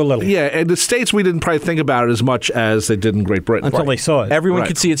smoothed it over a little. Yeah, in the States, we didn't probably think about it as much as they did in Great Britain. Until they saw it. Everyone Right.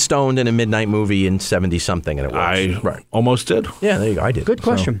 could see it stoned in a midnight movie in 70-something, and it works. I almost did. Yeah, there you go. I did. Good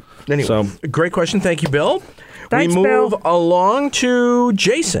question. Anyway, So- great question. Thank you, Bill. Thanks, we move Bill. along to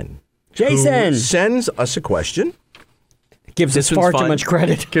Jason. Jason. Who sends us a question. Gives us far too much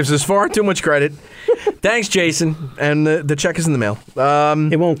credit. Gives us far too much credit. Thanks, Jason. And the check is in the mail.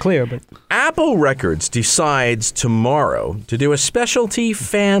 It won't clear, but... Apple Records decides tomorrow to do a specialty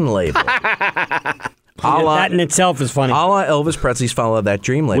fan label. That in itself is funny. A la Elvis Presley's Follow That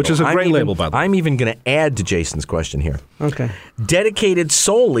Dream label. Which is a great label, by the way. I'm even going to add to Jason's question here. Okay. Dedicated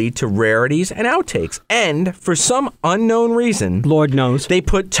solely to rarities and outtakes. And for some unknown reason, Lord knows, they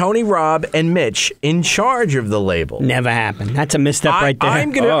put Tony, Rob, and Mitch in charge of the label. Never happened. That's a misstep right there.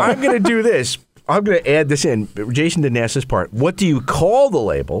 I'm gonna do this. I'm going to add this in. Jason didn't ask this part. What do you call the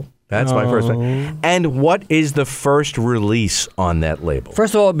label? That's my first one. And what is the first release on that label?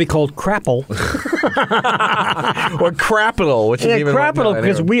 First of all, it'd be called Crapple. Or Crapital, which is even Crapital,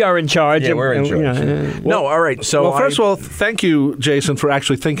 because we are in charge. Yeah, we're in charge. No, all right. So, well, first of all, thank you, Jason, for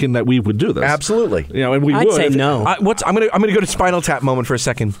actually thinking that we would do this. Absolutely. And we I'd would. say no. I'm gonna go to Spinal Tap moment for a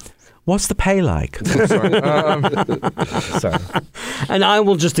second. What's the pay like? Sorry. And I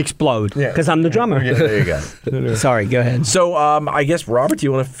will just explode because I'm the drummer. Yeah, there you go. Sorry, go ahead. So I guess, Robert, do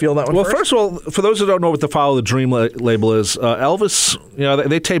you want to feel that one Well, first? first of all, for those who don't know what the Follow the Dream label is, Elvis,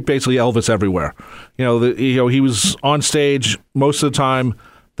 they tape basically Elvis everywhere. He was on stage most of the time.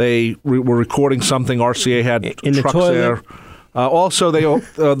 They were recording something. RCA had in the trucks toilet. there. Also,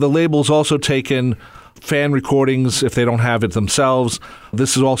 the labels also take in fan recordings if they don't have it themselves.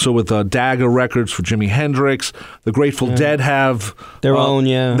 This is also with Dagger Records for Jimi Hendrix. The Grateful Dead have their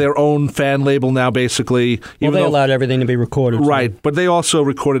own fan label now, basically. Well, they allowed everything to be recorded. Right, but they also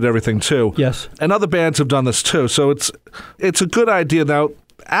recorded everything too. Yes. And other bands have done this too. So it's a good idea. Now,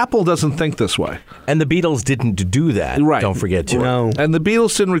 Apple doesn't think this way. And the Beatles didn't do that. Right. Don't forget to. No. And the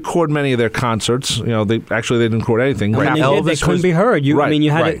Beatles didn't record many of their concerts. They didn't record anything. When they couldn't be heard. You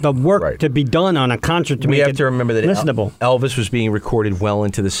had the work to be done on a concert to make it listenable. We have to remember that Elvis was being recorded well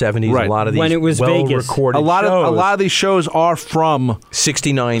into the 70s. Right. A lot of these when it was Vegas. Recorded a lot of these shows are from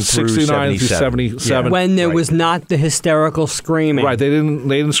 69 through 77. Yeah. When there was not the hysterical screaming. Right. They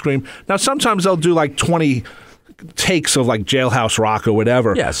didn't scream. Now sometimes they'll do like 20 takes of like Jailhouse Rock or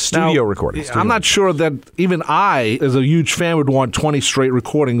whatever. Yeah, studio recordings. I'm not sure that even I, as a huge fan, would want 20 straight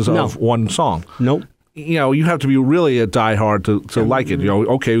recordings of one song. Nope. You have to be really a diehard to like it.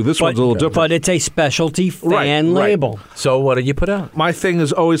 Okay, this one's a little different. But it's a specialty fan label. So what did you put out? My thing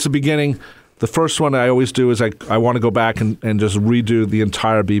is always the beginning. The first one I always do is I want to go back and just redo the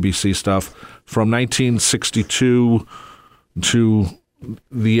entire BBC stuff from 1962 to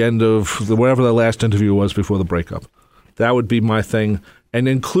the end of whatever the last interview was before the breakup. That would be my thing. And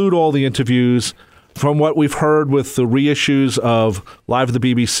include all the interviews from what we've heard with the reissues of Live at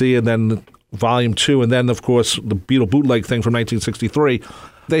the BBC and then Volume 2 and then, of course, the Beatle bootleg thing from 1963.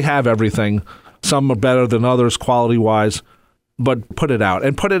 They have everything. Some are better than others quality-wise, but put it out.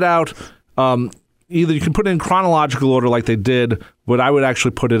 And put it out, either you can put it in chronological order like they did, but I would actually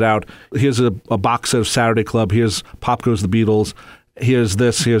put it out. Here's a box set of Saturday Club. Here's Pop Goes the Beatles. Here's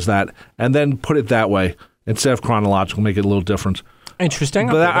this, here's that, and then put it that way instead of chronological, make it a little different. Interesting.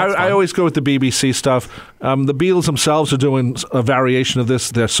 But I always go with the BBC stuff. The Beatles themselves are doing a variation of this,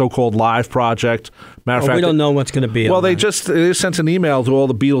 their so-called live project. Matter of fact, we don't know what's going to be. Well, they sent an email to all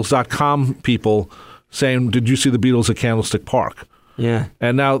the Beatles.com people saying, "Did you see the Beatles at Candlestick Park?" Yeah.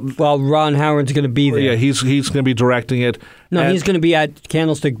 And now, Ron Howard's going to be there. Yeah, he's going to be directing it. No, he's going to be at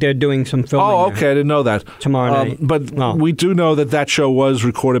Candlestick. They're doing some filming. Oh, okay, I didn't know that. Tomorrow night. But we do know that show was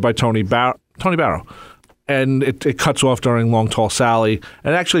recorded by Tony Barrow. And it cuts off during Long Tall Sally.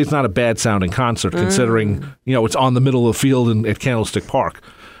 And actually, it's not a bad sounding concert considering, it's on the middle of the field at Candlestick Park.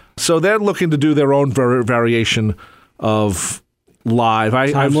 So they're looking to do their own variation of live.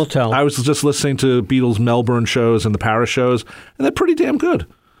 Time will tell. I was just listening to Beatles Melbourne shows and the Paris shows, and they're pretty damn good.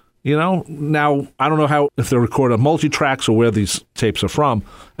 Now, I don't know if they're recorded on multi-tracks or where these tapes are from,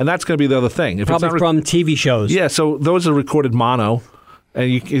 and that's going to be the other thing. If probably from TV shows. Yeah, so those are recorded mono, and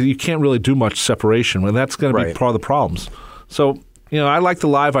you can't really do much separation, and that's going to be part of the problems. So, I like the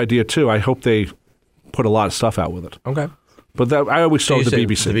live idea, too. I hope they put a lot of stuff out with it. Okay. But I always start with the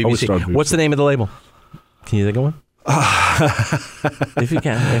BBC. What's the name of the label? Can you think of one? If you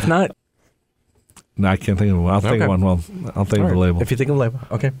can. If not... No, I can't think of one. I'll think of one. Well, I'll think of the label. If you think of the label.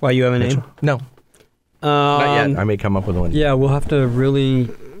 Okay. Why, you have a name? No. Not yet. I may come up with one. Yeah, we'll have to really...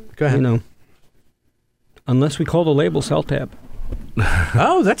 Go ahead. Unless we call the label Cell Tap.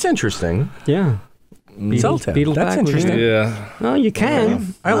 Oh, that's interesting. Yeah. Cell Tap. That's interesting. Yeah. No, you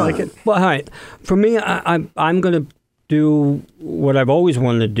can. I like it. Well, all right. For me, I'm going to do what I've always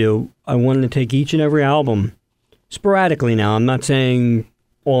wanted to do. I wanted to take each and every album sporadically now. I'm not saying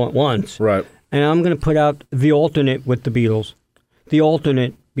all at once. Right. And I'm going to put out the alternate with the Beatles, the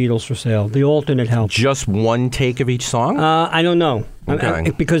alternate Beatles for Sale. The alternate help. Just one take of each song? I don't know.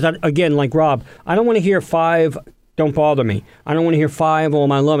 Okay. Because, again, like Rob, I don't want to hear 5 Don't Bother Me. I don't want to hear 5 All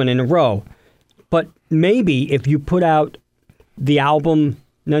My Lovin' in a row. But maybe if you put out the album,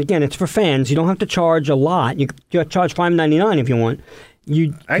 now again, it's for fans. You don't have to charge a lot. You charge $5.99 if you want.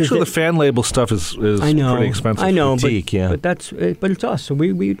 Actually, the fan label stuff is pretty expensive. I know, Boutique, but it's us, so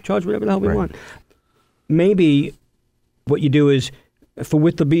we charge whatever the hell we want. Maybe what you do is,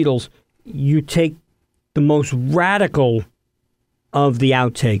 with the Beatles, you take the most radical of the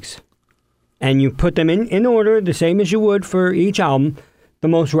outtakes, and you put them in order, the same as you would for each album, the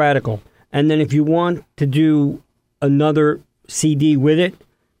most radical. And then if you want to do another CD with it,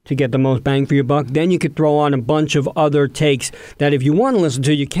 to get the most bang for your buck, then you could throw on a bunch of other takes that if you want to listen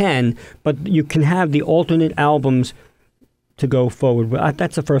to, you can, but you can have the alternate albums to go forward with.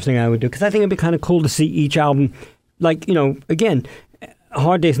 That's the first thing I would do, because I think it'd be kind of cool to see each album, like, again, A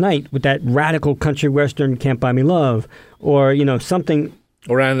Hard Day's Night with that radical country western Can't Buy Me Love, or, something.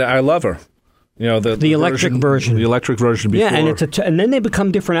 Around I Love Her. The electric version. The electric version before. Yeah, and and then they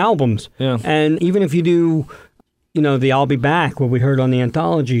become different albums. Yeah. And even if you do... the I'll Be Back, what we heard on the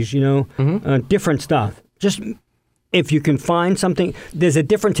anthologies, different stuff. Just if you can find something, there's a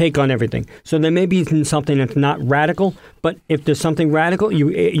different take on everything. So there may be something that's not radical, but if there's something radical,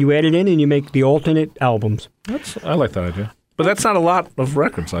 you add it in and you make the alternate albums. I like that idea. But that's not a lot of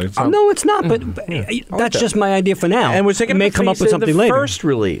records. No, it's not, but that's just my idea for now. And we're taking may come up with something later. First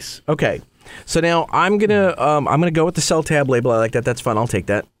release. Okay. So now I'm gonna go with the Cell Tab label. I like that. That's fun. I'll take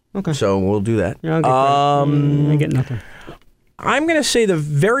that. Okay. So we'll do that. Yeah, I get nothing. I'm going to say the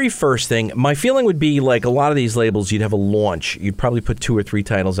very first thing, my feeling would be like a lot of these labels, you'd have a launch. You'd probably put 2 or 3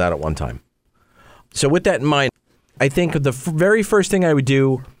 titles out at one time. So with that in mind, I think the very first thing I would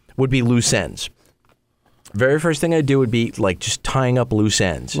do would be loose ends. Very first thing I'd do would be like just tying up loose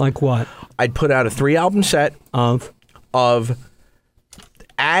ends. Like what? I'd put out a 3-album set of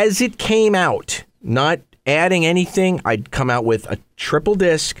as it came out, not adding anything. I'd come out with a triple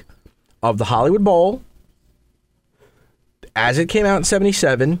disc of the Hollywood Bowl as it came out in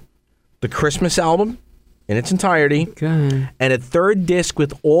 1977, the Christmas album in its entirety, and a 3rd disc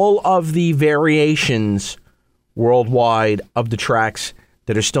with all of the variations worldwide of the tracks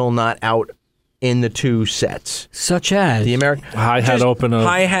that are still not out in the 2 sets. Such as? The American Hi-hat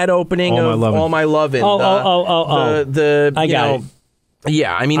opening of All My Lovin'. Oh. I got it.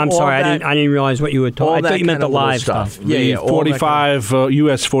 Yeah, I mean, I'm sorry, I didn't realize what you were talking. I thought you meant the live stuff. Yeah, 45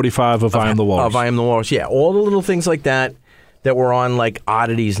 US 45 of I Am the Walrus. Of I Am the Walrus. Yeah, all the little things like that were on like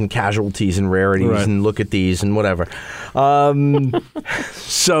oddities and casualties and rarities and look at these and whatever.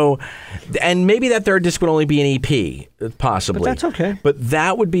 So, and maybe that 3rd disc would only be an EP, possibly. But that's okay. But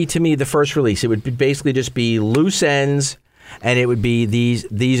that would be to me the first release. It would basically just be loose ends. And it would be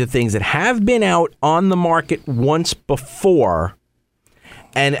these are things that have been out on the market once before,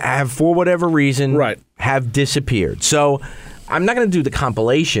 and have, for whatever reason, have disappeared. So I'm not going to do the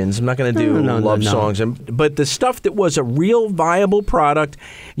compilations. I'm not going to do love songs. But the stuff that was a real viable product,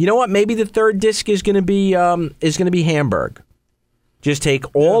 you know what? Maybe the 3rd disc is going to be Hamburg. Just take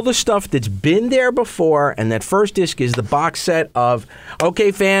all the stuff that's been there before, and that first disc is the box set of,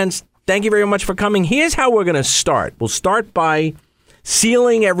 okay, fans, thank you very much for coming. Here's how we're going to start. We'll start by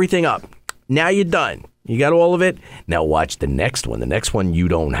sealing everything up. Now you're done. You got all of it. Now watch the next one. The next one you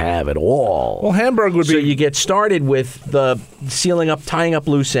don't have at all. Well, Hamburg would be... So you get started with the sealing up, tying up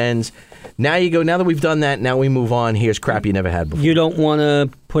loose ends. Now you go, now that we've done that, now we move on. Here's crap you never had before. You don't want to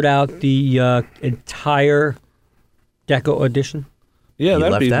put out the entire Deco edition? Yeah, you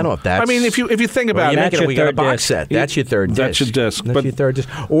left that off. I mean, if you think about it, we got a box set. That's your 3rd disc. That's your disc. That's your 3rd disc.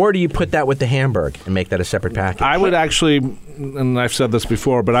 Or do you put that with the Hamburg and make that a separate package? I would actually, and I've said this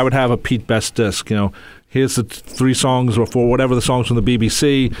before, but I would have a Pete Best disc. Here's the 3 songs, or 4, whatever the songs from the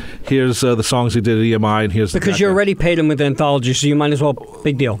BBC. Here's the songs he did at EMI, and here's because you already paid him with the anthology, so you might as well.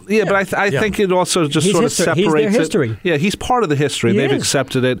 Big deal. Yeah, but I think it also just sort of separates he's their history. Yeah, he's part of the history. They've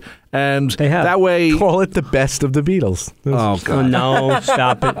accepted it, and that way, call it the best of the Beatles. Oh God, oh, no,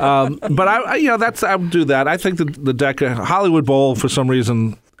 stop it. But I would do that. I think the Decca Hollywood Bowl, for some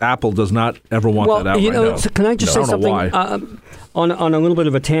reason, Apple does not ever want that out right now. So can I just say something on a little bit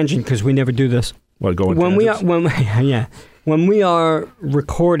of a tangent, because we never do this. What, when we are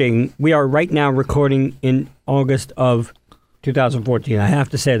recording, we are right now recording in August of 2014. I have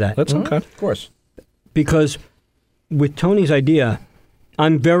to say that. That's okay. Of course. Because with Tony's idea,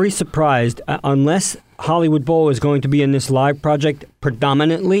 I'm very surprised, unless Hollywood Bowl is going to be in this live project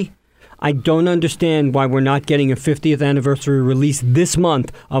predominantly, I don't understand why we're not getting a 50th anniversary release this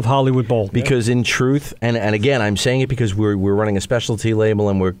month of Hollywood Bowl. Because in truth, and again, I'm saying it because we're running a specialty label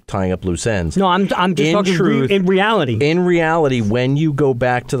and we're tying up loose ends. No, I'm just in talking truth, in reality. In reality, when you go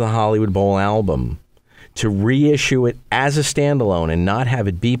back to the Hollywood Bowl album, to reissue it as a standalone and not have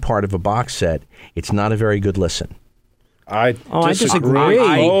it be part of a box set, it's not a very good listen. I disagree.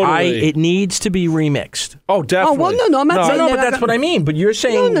 Totally. It needs to be remixed. Oh, definitely. Oh, well, no, I'm not saying that. No, but that's what I mean. But you're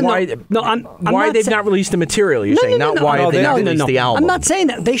saying why they've not released the material. You're saying not why they've not released the album. I'm not saying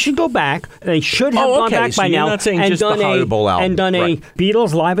that. They should go back. They should have gone back so by you're now not saying and just done the Hollywood Bowl album. And done a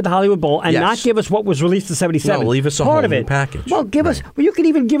Beatles live at the Hollywood Bowl and not give us what was released in '77. No, leave us a part whole of new it. package. Well, give us. Well, you could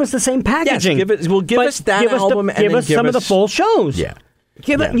even give us the same packaging. Yes, give us that album and give us some of the full shows. Yeah.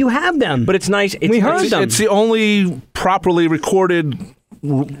 You have them. But it's nice. We heard them. It's the only properly recorded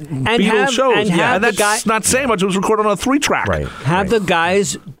Beatles shows. And that's not saying much. It was recorded on a 3-track. Right. The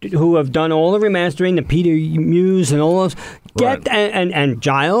guys who have done all the remastering, the Peter Muse and all those, and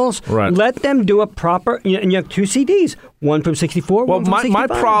Giles, let them do a proper, and you have 2 CDs, one from 64, one from 65. My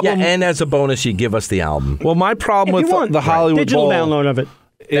problem... Yeah, and as a bonus, you give us the album. Well, my problem with the Hollywood Digital Bowl... download of it.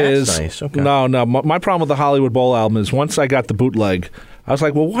 That's nice. Okay. No. My problem with the Hollywood Bowl album is once I got the bootleg, I was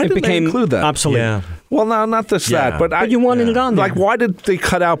like, well, why didn't they include that? Obsolete. Yeah. Well, no, not that. But you wanted it on there. Like, why did they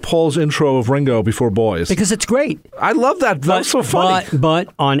cut out Paul's intro of Ringo before Boys? Because it's great. I love that. That's so funny. But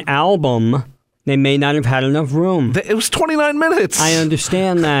on album... They may not have had enough room. It was 29 minutes. I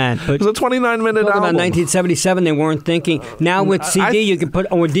understand that. But it was a 29-minute album. About 1977, they weren't thinking. Now with CD, you can put,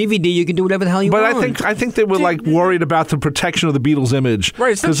 or DVD, you can do whatever the hell you want. But I think they were worried about the protection of the Beatles' image.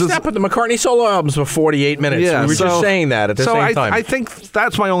 Right. It's not put the McCartney solo albums for 48 minutes. Yeah, we were just saying that at the same time. I think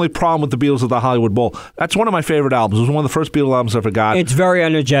that's my only problem with the Beatles of the Hollywood Bowl. That's one of my favorite albums. It was one of the first Beatles albums I ever got. It's very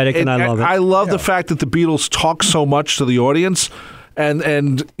energetic, and I love it. I love the fact that the Beatles talk so much to the audience.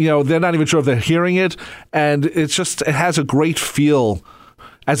 And they're not even sure if they're hearing it, and it has a great feel.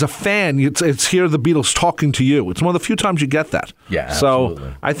 As a fan, it's hear the Beatles talking to you. It's one of the few times you get that. Yeah, absolutely.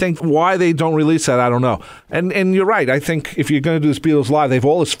 So I think why they don't release that, I don't know. And you're right. I think if you're going to do this Beatles live, they have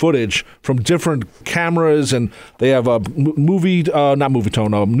all this footage from different cameras, and they have newsreel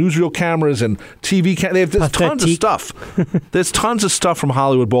cameras and TV cameras. There's tons of stuff. There's tons of stuff from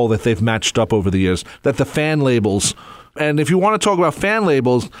Hollywood Bowl that they've matched up over the years that the fan labels. And if you want to talk about fan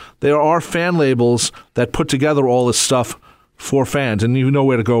labels, there are fan labels that put together all this stuff for fans, and you know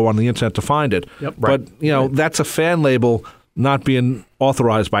where to go on the internet to find it. Yep. But, that's a fan label not being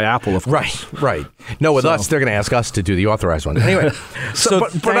authorized by Apple, of course. Right. No, with us, they're going to ask us to do the authorized one. Anyway.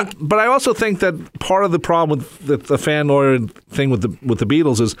 But I also think that part of the problem with the fan lawyer thing with the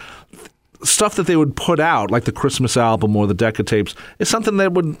Beatles is stuff that they would put out, like the Christmas album or the Decca tapes, is something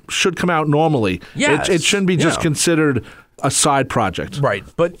that should come out normally. Yes. It shouldn't be just considered a side project. Right.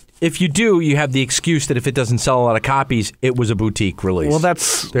 But if you do, you have the excuse that if it doesn't sell a lot of copies, it was a boutique release. Well,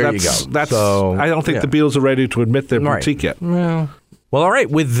 you go. I don't think the Beatles are ready to admit they're boutique yet. Well, all right.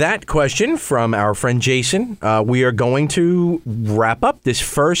 With that question from our friend Jason, we are going to wrap up this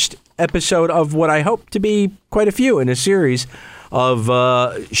first episode of what I hope to be quite a few in a series of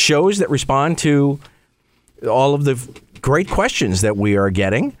shows that respond to all of the great questions that we are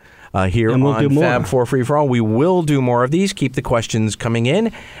getting here on Fab 4 Free For All. We will do more of these. Keep the questions coming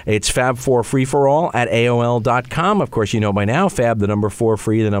in. It's Fab 4 Free For All at AOL.com. Of course, you know by now, Fab, the number 4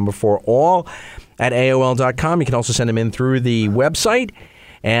 free, the number 4 all at AOL.com. You can also send them in through the website.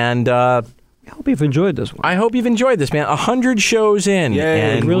 And I hope you've enjoyed this one. I hope you've enjoyed this, man. 100 shows in. Yeah,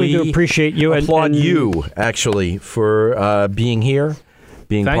 and really do appreciate you. Applaud you, actually, for being here,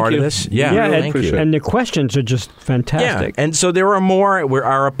 being part of this. Thank you. And the questions are just fantastic. Yeah, and so there are more.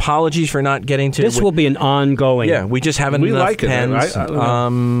 Our apologies for not getting to... This will be an ongoing... Yeah, we just haven't enough pens.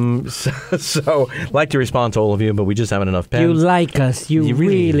 So like to respond to all of you, but we just haven't enough pens. You like us. You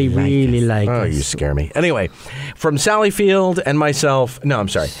really like us. Oh, you scare me. Anyway, from Sally Field and myself... No, I'm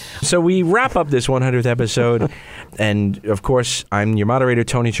sorry. So we wrap up this 100th episode, and of course, I'm your moderator,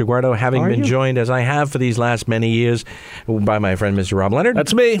 Tony Chiguardo, having been joined, as I have for these last many years, by my friend, Mr. Rob Leonard.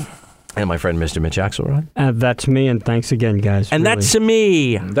 That's me. And my friend, Mr. Mitch Axelrod. That's me, and thanks again, guys. And that's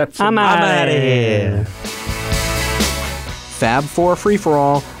me. I'm out of here. Fab 4 Free For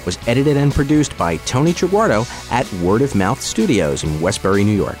All was edited and produced by Tony Chiguardo at Word of Mouth Studios in Westbury,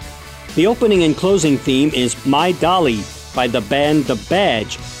 New York. The opening and closing theme is My Dolly by the band The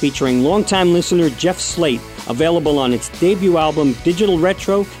Badge, featuring longtime listener Jeff Slate, available on its debut album Digital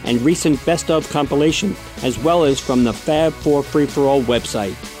Retro and recent Best Of compilation, as well as from the Fab 4 Free For All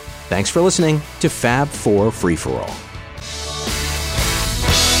website. Thanks for listening to Fab 4 Free For All.